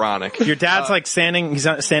just ironic. Your dad's like he's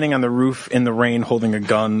standing on the roof in the rain holding a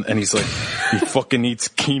gun, and he's like, he fucking eats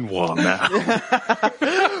quinoa now.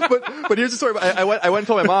 But here's the story. I went and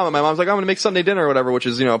told my mom, and my mom's like, I'm going to make Sunday dinner or whatever, which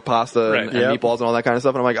is, pasta and meatballs and all that kind of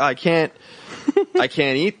stuff. And I'm like, I can't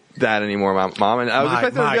eat that anymore, Mom. And I was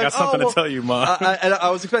expecting her to be like, I got something to tell you, Mom. And I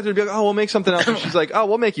was expecting her to be like, we'll make something else. And she's like,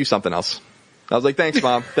 we'll make you something else. I was like, thanks,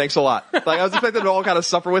 Mom. Thanks a lot. Like, I was expecting to all kind of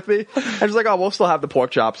suffer with me. And she's like, we'll still have the pork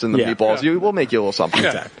chops and the meatballs. We'll make you a little something.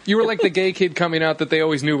 Yeah. You were like the gay kid coming out that they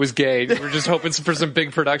always knew was gay. You were just hoping for some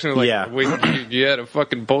big production. Like, wait, you had a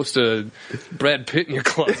fucking poster of Brad Pitt in your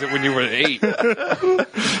closet when you were 8.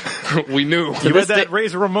 We knew. You had that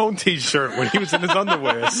Razor Ramon t-shirt when he was in his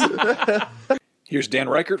underwears. Here's Dan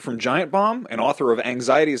Ryckert from Giant Bomb, and author of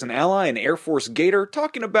Anxiety as an Ally and Air Force Gator,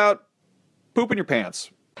 talking about poop in your pants.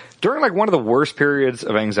 During like one of the worst periods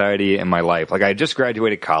of anxiety in my life, like I had just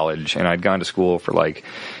graduated college and I'd gone to school for like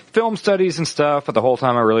film studies and stuff, but the whole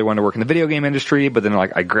time I really wanted to work in the video game industry. But then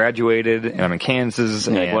like I graduated and I'm in Kansas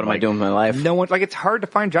and what am I doing with my life? No one, like, it's hard to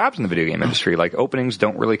find jobs in the video game industry. Like openings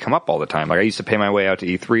don't really come up all the time. Like I used to pay my way out to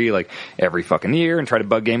E3 like every fucking year and try to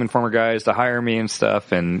bug Game Informer guys to hire me and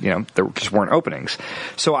stuff, and there just weren't openings.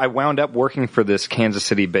 So I wound up working for this Kansas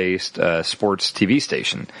City based sports TV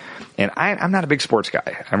station. And I'm not a big sports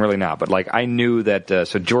guy. I'm really not. But, like, I knew that,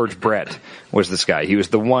 so George Brett was this guy. He was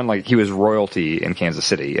the one, like, he was royalty in Kansas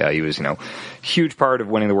City. He was, huge part of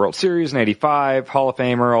winning the World Series in '85, Hall of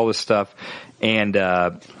Famer, all this stuff. And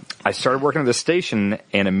I started working at this station,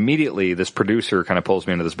 and immediately this producer kind of pulls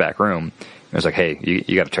me into this back room. I was like, hey,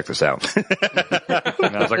 you got to check this out.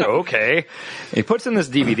 And I was like, okay. And he puts in this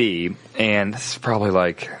DVD, and this is probably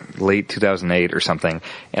like late 2008 or something.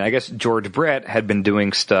 And I guess George Brett had been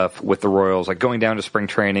doing stuff with the Royals, like going down to spring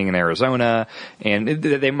training in Arizona, and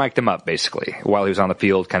they mic'd him up basically while he was on the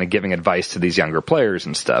field, kind of giving advice to these younger players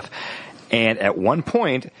and stuff. And at one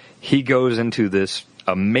point, he goes into this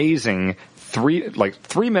amazing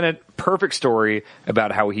 3-minute perfect story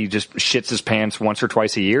about how he just shits his pants once or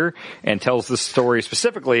twice a year, and tells this story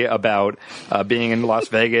specifically about being in Las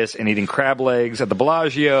Vegas and eating crab legs at the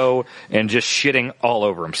Bellagio and just shitting all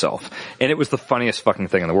over himself. And it was the funniest fucking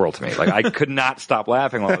thing in the world to me. Like, I could not stop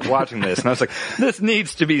laughing while I was watching this. And I was like, this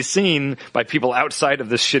needs to be seen by people outside of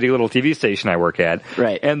this shitty little TV station I work at.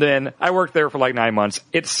 Right. And then I worked there for like 9 months.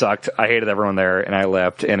 It sucked. I hated everyone there, and I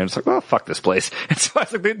left. And it's like, well, fuck this place. And so I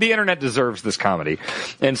was like, the internet deserves this comedy.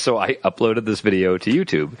 And so I uploaded this video to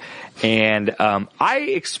YouTube, and I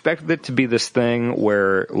expected it to be this thing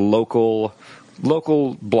where local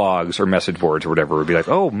blogs or message boards or whatever would be like,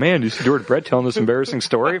 oh man, you see George Brett telling this embarrassing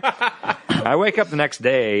story? I wake up the next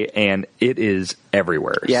day and it is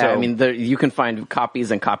everywhere. Yeah, so, I mean, you can find copies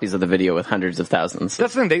and copies of the video with hundreds of thousands.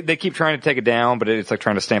 That's the thing. They keep trying to take it down, but it's like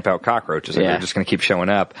trying to stamp out cockroaches. Like, they're just going to keep showing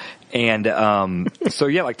up. And so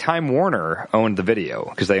yeah, like Time Warner owned the video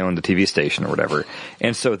because they owned the TV station or whatever.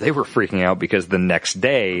 And so they were freaking out because the next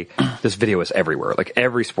day this video was everywhere. Like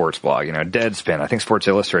every sports blog, Deadspin, I think Sports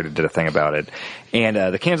Illustrated did a thing about it. And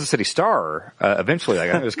the Kansas City Star eventually, like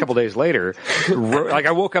I think it was a couple days later, like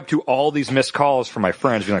I woke up to all these missed calls from my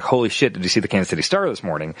friends being like, holy shit, did you see the Kansas City Star this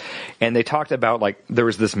morning? And they talked about like there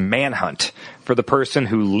was this manhunt for the person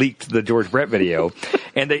who leaked the George Brett video.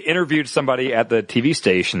 And they interviewed somebody at the TV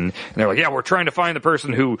station, and they're like, yeah, we're trying to find the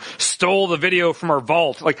person who stole the video from our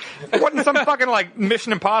vault. Like, it wasn't some fucking like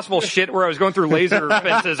Mission Impossible shit where I was going through laser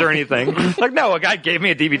fences or anything. Like, no, a guy gave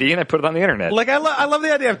me a DVD and I put it on the internet. Like, I love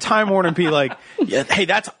the idea of Time Warner be like, yeah, hey,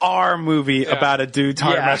 that's our movie about a dude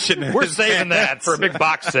talking about shit in We're his saving that for a big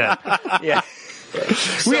box set. Yeah.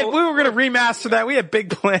 We were going to remaster that. We had big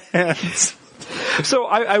plans. So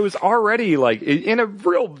I was already like in a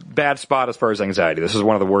real bad spot as far as anxiety. This was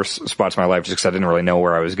one of the worst spots of my life just because I didn't really know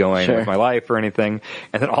where I was going with my life or anything.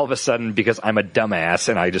 And then all of a sudden, because I'm a dumbass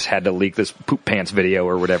and I just had to leak this poop pants video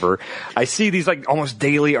or whatever, I see these like almost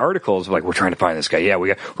daily articles of like, we're trying to find this guy. Yeah,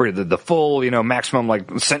 we're the full, maximum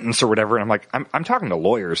like sentence or whatever. And I'm like, I'm talking to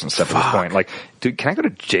lawyers and stuff at this point. Like, dude, can I go to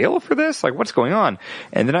jail for this? Like, what's going on?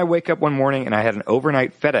 And then I wake up one morning and I had an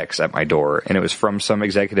overnight FedEx at my door, and it was from some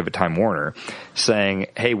executive at Time Warner saying,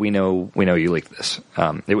 hey, we know you leaked this.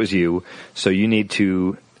 It was you, so you need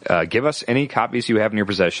to give us any copies you have in your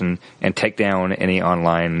possession and take down any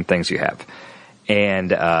online things you have.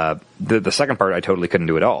 And the second part I totally couldn't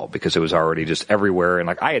do at all because it was already just everywhere, and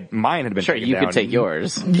like mine had been taken down. Sure, you could take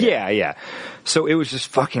yours. Yeah. So it was just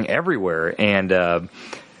fucking everywhere, and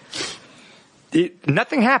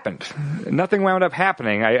Nothing happened. Nothing wound up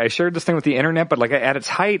happening. I shared this thing with the internet, but like at its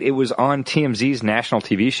height, it was on TMZ's national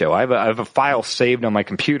TV show. I have a file saved on my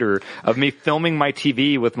computer of me filming my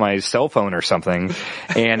TV with my cell phone or something,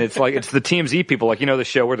 and it's the TMZ people, like, you know, the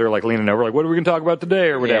show where they're like leaning over, like, what are we going to talk about today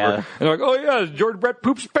or whatever, and they're like, oh yeah, George Brett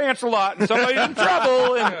poops his pants a lot and somebody's in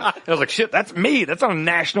trouble, and I was like, shit, that's me. That's on a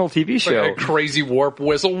national TV show. Like a crazy warp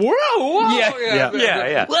whistle. Whoa!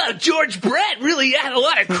 Yeah. Well, George Brett really had a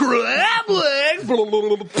lot of crab legs. And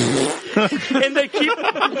they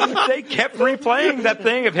kept replaying that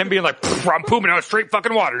thing of him being like, I'm pooping out straight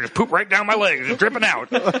fucking water, just poop right down my legs, just dripping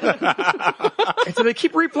out. And so they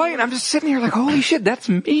keep replaying. I'm just sitting here like, holy shit, that's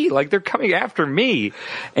me. Like, they're coming after me.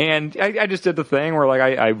 And I just did the thing where like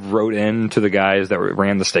I wrote in to the guys that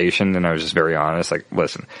ran the station, and I was just very honest, like,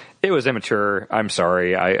 listen, it was immature. I'm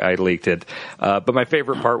sorry. I leaked it. But my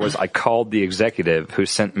favorite part was I called the executive who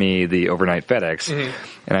sent me the overnight FedEx,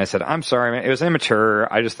 and I said, I'm sorry, man. It was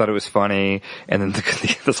immature. I just thought it was funny. And then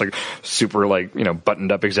this like super like, you know,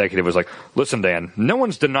 buttoned up executive was like, listen, Dan, no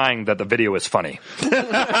one's denying that the video is funny. Dan,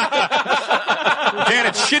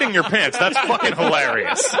 it's shitting your pants. That's fucking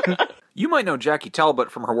hilarious. You might know Jackie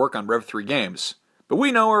Talbott from her work on Rev 3 Games, but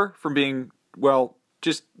we know her from being, well,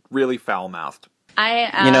 just really foul-mouthed.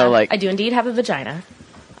 I do indeed have a vagina.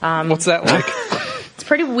 What's that like? It's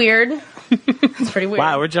pretty weird. It's pretty weird.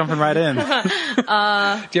 Wow, we're jumping right in. Do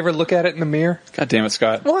you ever look at it in the mirror? God damn it,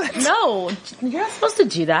 Scott. What? No, you're not supposed to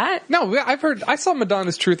do that. No, I saw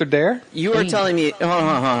Madonna's Truth or Dare. You were telling me, hold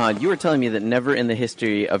on. You were telling me that never in the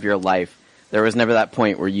history of your life there was never that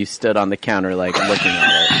point where you stood on the counter like looking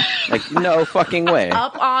at it. Like, no fucking way.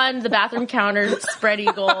 Up on the bathroom counter, spread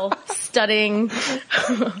eagle, studying.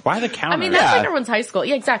 Why the counter? I mean, that's like everyone's high school.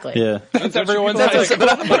 Yeah, exactly. Yeah. That's everyone's high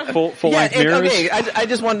school. Full length mirrors. Okay, I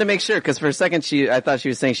just wanted to make sure, because for a second I thought she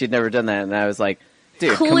was saying she'd never done that, and I was like,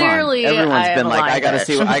 dude, clearly, come on. Everyone's I been like, I gotta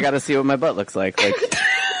bitch. see what my butt looks like. Like,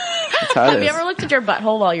 that's how it Have is. you ever looked at your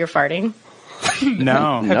butthole while you're farting?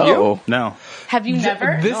 No. Have you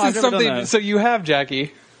never? This is something. So you have,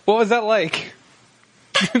 Jackie. What was that like?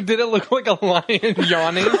 Did it look like a lion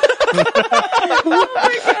yawning? Oh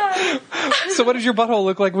my god! So what did your butthole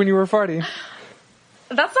look like when you were farting?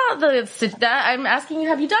 That's not that. I'm asking you,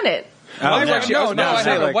 have you done it? I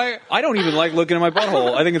don't even like looking at my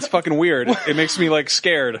butthole. I think it's fucking weird. It makes me like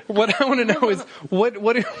scared. What I want to know is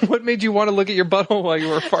what made you want to look at your butthole while you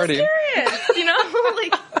were farting? Curious, you know,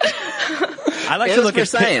 like. I like to look at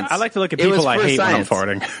science. I like to look at people I hate when I'm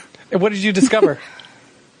farting. What did you discover?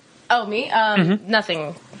 Oh, me?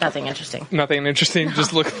 Nothing interesting. Nothing interesting.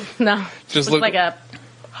 Just look. No. Just look look like a.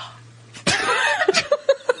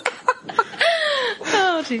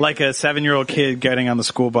 Oh, geez. Like a 7-year-old kid getting on the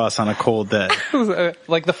school bus on a cold day.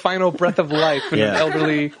 Like the final breath of life in an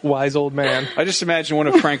elderly, wise old man. I just imagine one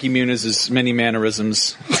of Frankie Muniz's many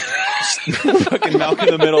mannerisms. Fucking mouth in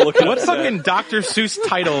the middle. What fucking Dr. Seuss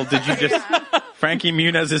title did you just... Frankie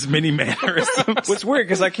Muniz's mini mannerisms. What's weird,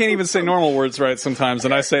 because I can't even say normal words right sometimes,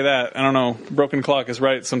 and I say that. I don't know. Broken clock is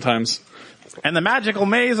right sometimes. And the magical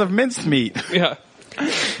maze of mincemeat. Yeah.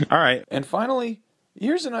 All right. And finally,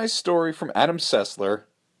 here's a nice story from Adam Sessler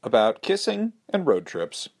about kissing and road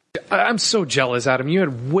trips. I'm so jealous, Adam. You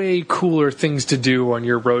had way cooler things to do on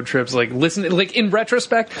your road trips. Like listening, like in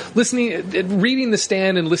retrospect, reading The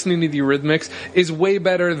Stand and listening to the Eurythmics is way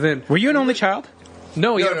better than. Were you an only child?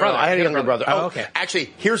 No, you had a brother. I had a younger brother. Oh, okay.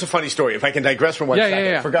 Actually, here's a funny story. If I can digress for one second.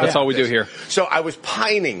 Yeah. That's all we do here. So I was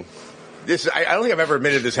pining. I don't think I've ever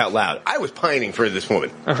admitted this out loud. I was pining for this woman.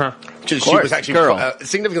 She was actually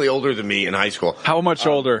significantly older than me in high school. How much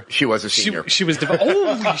older? She was a senior. She was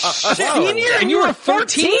holy shit! Senior, and you were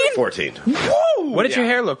 14. 14. Woo! What did your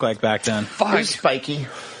hair look like back then? It was spiky.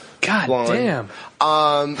 God blonde. damn.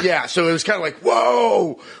 Yeah, so it was kind of like,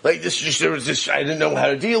 whoa! Like there was this, I didn't know how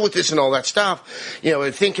to deal with this and all that stuff. You know,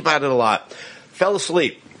 I think about it a lot. Fell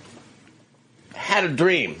asleep. Had a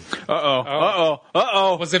dream.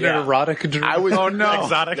 Was it an erotic dream? I was,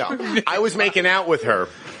 exotic. No, I was making out with her.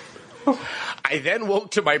 I then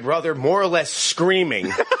woke to my brother more or less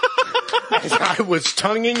screaming as I was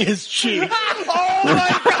tonguing his cheek. Oh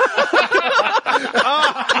my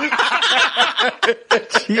God!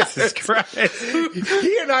 Jesus Christ.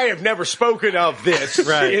 He and I have never spoken of this in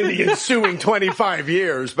the ensuing 25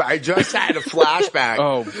 years, but I just had a flashback.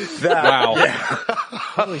 Oh, that, wow. Yeah.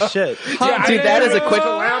 Holy shit. Yeah, dude, that is a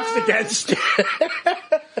collapsed against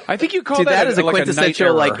I think you call dude, that is a like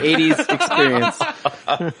quintessential a night like 80s experience.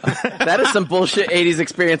 That is some bullshit 80s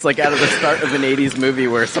experience, like out of the start of an 80s movie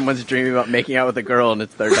where someone's dreaming about making out with a girl and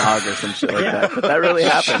it's their dog or some shit like that. But that really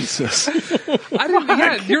happens. I didn't.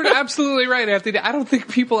 Yeah, you're absolutely right, Anthony. I don't think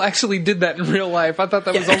people actually did that in real life. I thought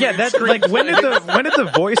that was yeah. That's like when did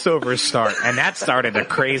the voiceovers start? And that started the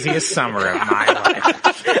craziest summer of my life.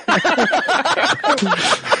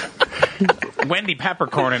 Wendy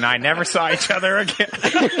Peppercorn and I never saw each other again.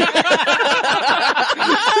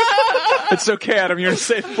 It's okay, Adam. You're in a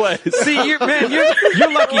safe place. See, you're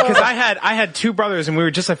lucky because I had two brothers and we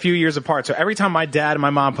were just a few years apart. So every time my dad and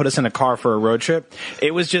my mom put us in a car for a road trip,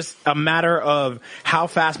 it was just a matter of how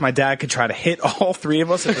fast my dad could try to hit all three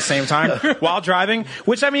of us at the same time while driving.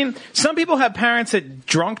 Which, I mean, some people have parents that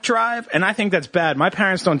drunk drive, and I think that's bad. My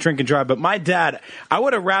parents don't drink and drive, but my dad, I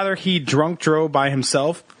would have rather he drunk drove by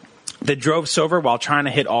himself that drove sober while trying to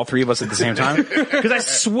hit all three of us at the same time. Because I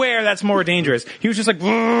swear that's more dangerous. He was just like,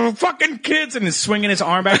 fucking kids, and swinging his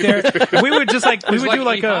arm back there. We would just like, we would do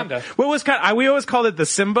like a, what was we always called it the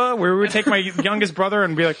Simba, where we would take my youngest brother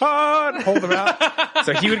and be like, oh, and hold him out.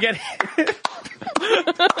 So he would get hit.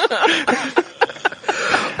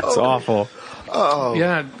 It's awful. Oh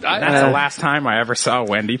yeah, that's the last time I ever saw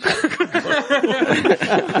Wendy.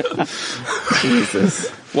 Jesus.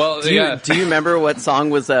 Well, do you remember what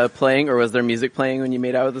song was playing, or was there music playing when you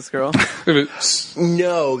made out with this girl?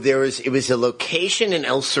 No, it was a location in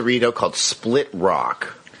El Cerrito called Split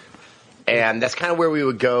Rock. And that's kind of where we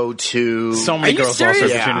would go to. So many girls lost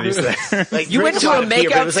opportunities there. Like, you went to a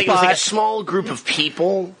makeout it was like a small group of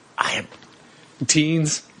people.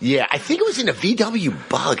 Teens. Yeah, I think it was in a VW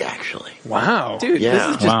Bug, actually. Wow. Dude, this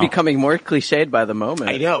is just becoming more cliched by the moment.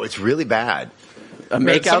 I know, it's really bad. A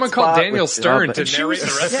makeout Someone called spot Daniel with- Stern to She narrate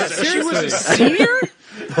was- the rest yeah, of the she was a senior?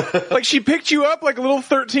 Like she picked you up like a little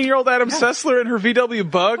 13-year-old Adam Sessler in her VW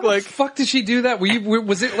Bug. Like, fuck did she do that?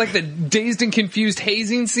 Was it like the dazed and confused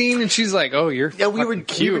hazing scene? And she's like, "Oh, you're we were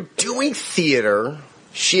doing theater.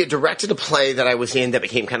 She had directed a play that I was in that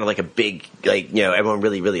became kind of like a big, everyone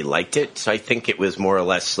really, really liked it. So I think it was more or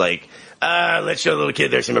less like, let's show the little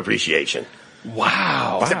kid there's some appreciation.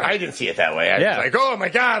 Wow. Except I didn't see it that way. I was like, oh my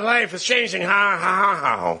God, life is changing. Ha, ha,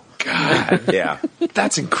 ha, ha. God. Yeah.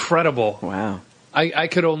 That's incredible. Wow. I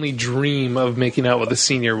could only dream of making out with a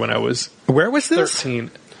senior when I was Where was this?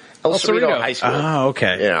 13. El Cerrito High School. Oh,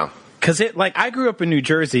 okay. Yeah. Because I grew up in New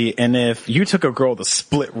Jersey, and if you took a girl to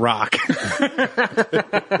Split Rock,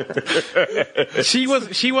 she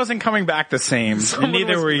wasn't coming back the same. And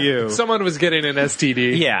neither were you. Someone was getting an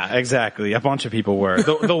STD. Yeah, exactly. A bunch of people were.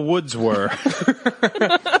 The Woods were.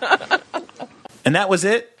 And that was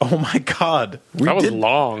it. Oh my God, That was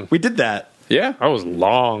long. We did that. Yeah, that was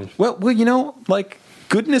long. Well,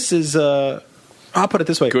 goodness is. I'll put it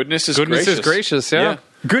this way: goodness is gracious. Yeah.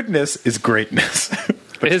 Goodness is greatness.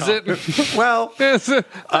 Is it? Well,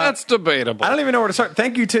 that's debatable. I don't even know where to start.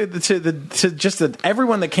 Thank you to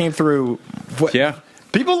everyone that came through. Yeah.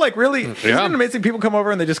 People really. Isn't it amazing? People come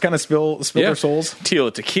over and they just kind of spill their souls.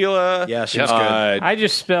 Tila Tequila. Yeah, she was good. I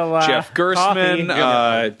just spill Jeff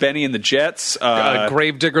Gersman, Benny and the Jets,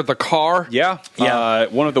 Gravedigger the car. Yeah.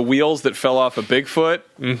 One of the wheels that fell off a Bigfoot.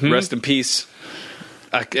 Mm-hmm. Rest in peace.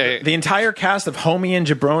 The entire cast of Homie and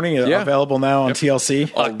Jabroni are available now on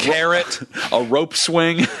TLC. A carrot, a rope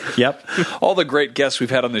swing. Yep. All the great guests we've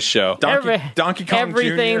had on this show. Donkey Kong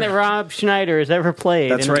everything Jr. that Rob Schneider has ever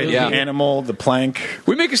played. That's in a right. movie. Yeah. Animal, the plank.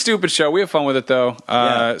 We make a stupid show. We have fun with it, though.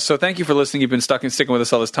 So thank you for listening. You've been sticking with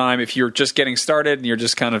us all this time. If you're just getting started and you're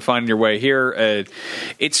just kind of finding your way here,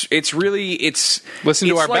 it's listen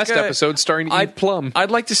to our like best episode starring Eve Plum.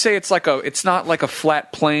 I'd like to say it's not like a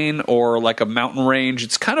flat plain or like a mountain range.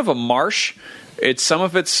 It's kind of a marsh.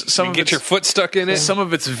 Get your foot stuck in it. Some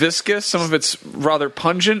of it's viscous. Some of it's rather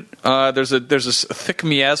pungent. There's a thick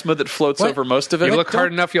miasma that floats over most of it. You look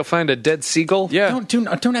hard enough, you'll find a dead seagull. Yeah. Do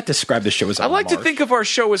not describe the show as. I like to think of our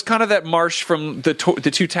show as kind of that marsh from the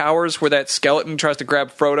Two Towers, where that skeleton tries to grab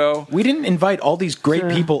Frodo. We didn't invite all these great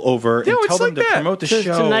people over and tell them to promote the show. It's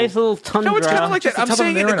a nice little tundra. No, it's kind of like that. I'm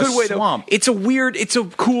saying it in a good way, swamp. though. It's a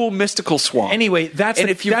cool, mystical swamp. Anyway,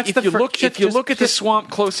 if you look at the swamp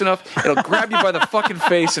close enough, it'll grab you by the fucking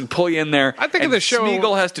face and pull you in there. I think of the show.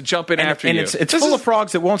 Smeagol has to jump in after you. And it's full of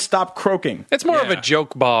frogs that won't stop croaking. It's more of a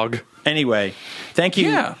joke bog. Anyway, thank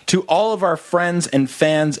you to all of our friends and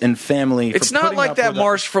fans and family. It's not like that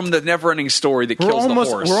marsh from the Never-Ending Story that kills the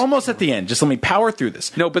horse. We're almost at the end. Just let me power through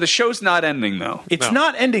this. No, but the show's not ending, though. It's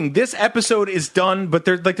not ending. This episode is done, but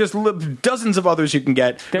there's dozens of others you can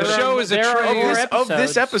get. The show is a Treyu of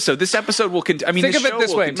this episode. This episode will continue. I mean, think of it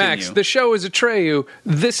this way, Max. The show is a Treyu.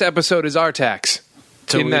 This episode is Artax.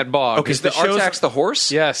 In that bog. Okay, so the Artax the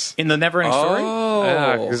horse? Yes. In the Never-Ending Story?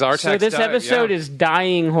 Oh. So this episode is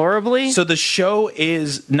dying horribly? So the show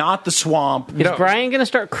is not the swamp. Is Brian going to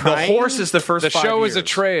start crying? The horse is the first The 5 show years. is a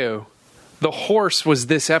Treyu. The horse was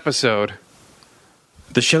this episode.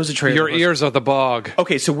 The show's a trailer. Your ears are the bog.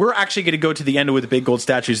 Okay, so we're actually going to go to the end with the big gold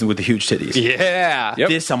statues and with the huge titties. Yeah. Yep.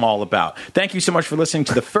 This I'm all about. Thank you so much for listening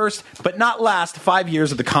to the first, but not last, 5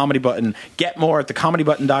 years of the Comedy Button. Get more at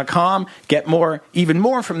thecomedybutton.com. Get more, even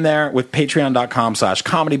more from there with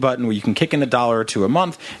patreon.com/comedybutton, where you can kick in $1 or $2 a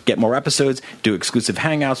month, get more episodes, do exclusive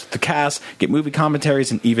hangouts with the cast, get movie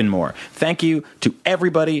commentaries, and even more. Thank you to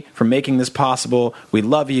everybody for making this possible. We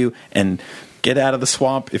love you, and get out of the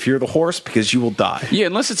swamp if you're the horse, because you will die. Yeah,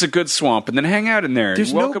 unless it's a good swamp, and then hang out in there.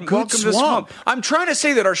 There's welcome, no good welcome to swamp. I'm trying to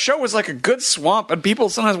say that our show is like a good swamp, and people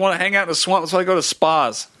sometimes want to hang out in a swamp. That's why they go to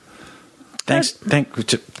spas. Thanks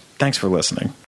for listening.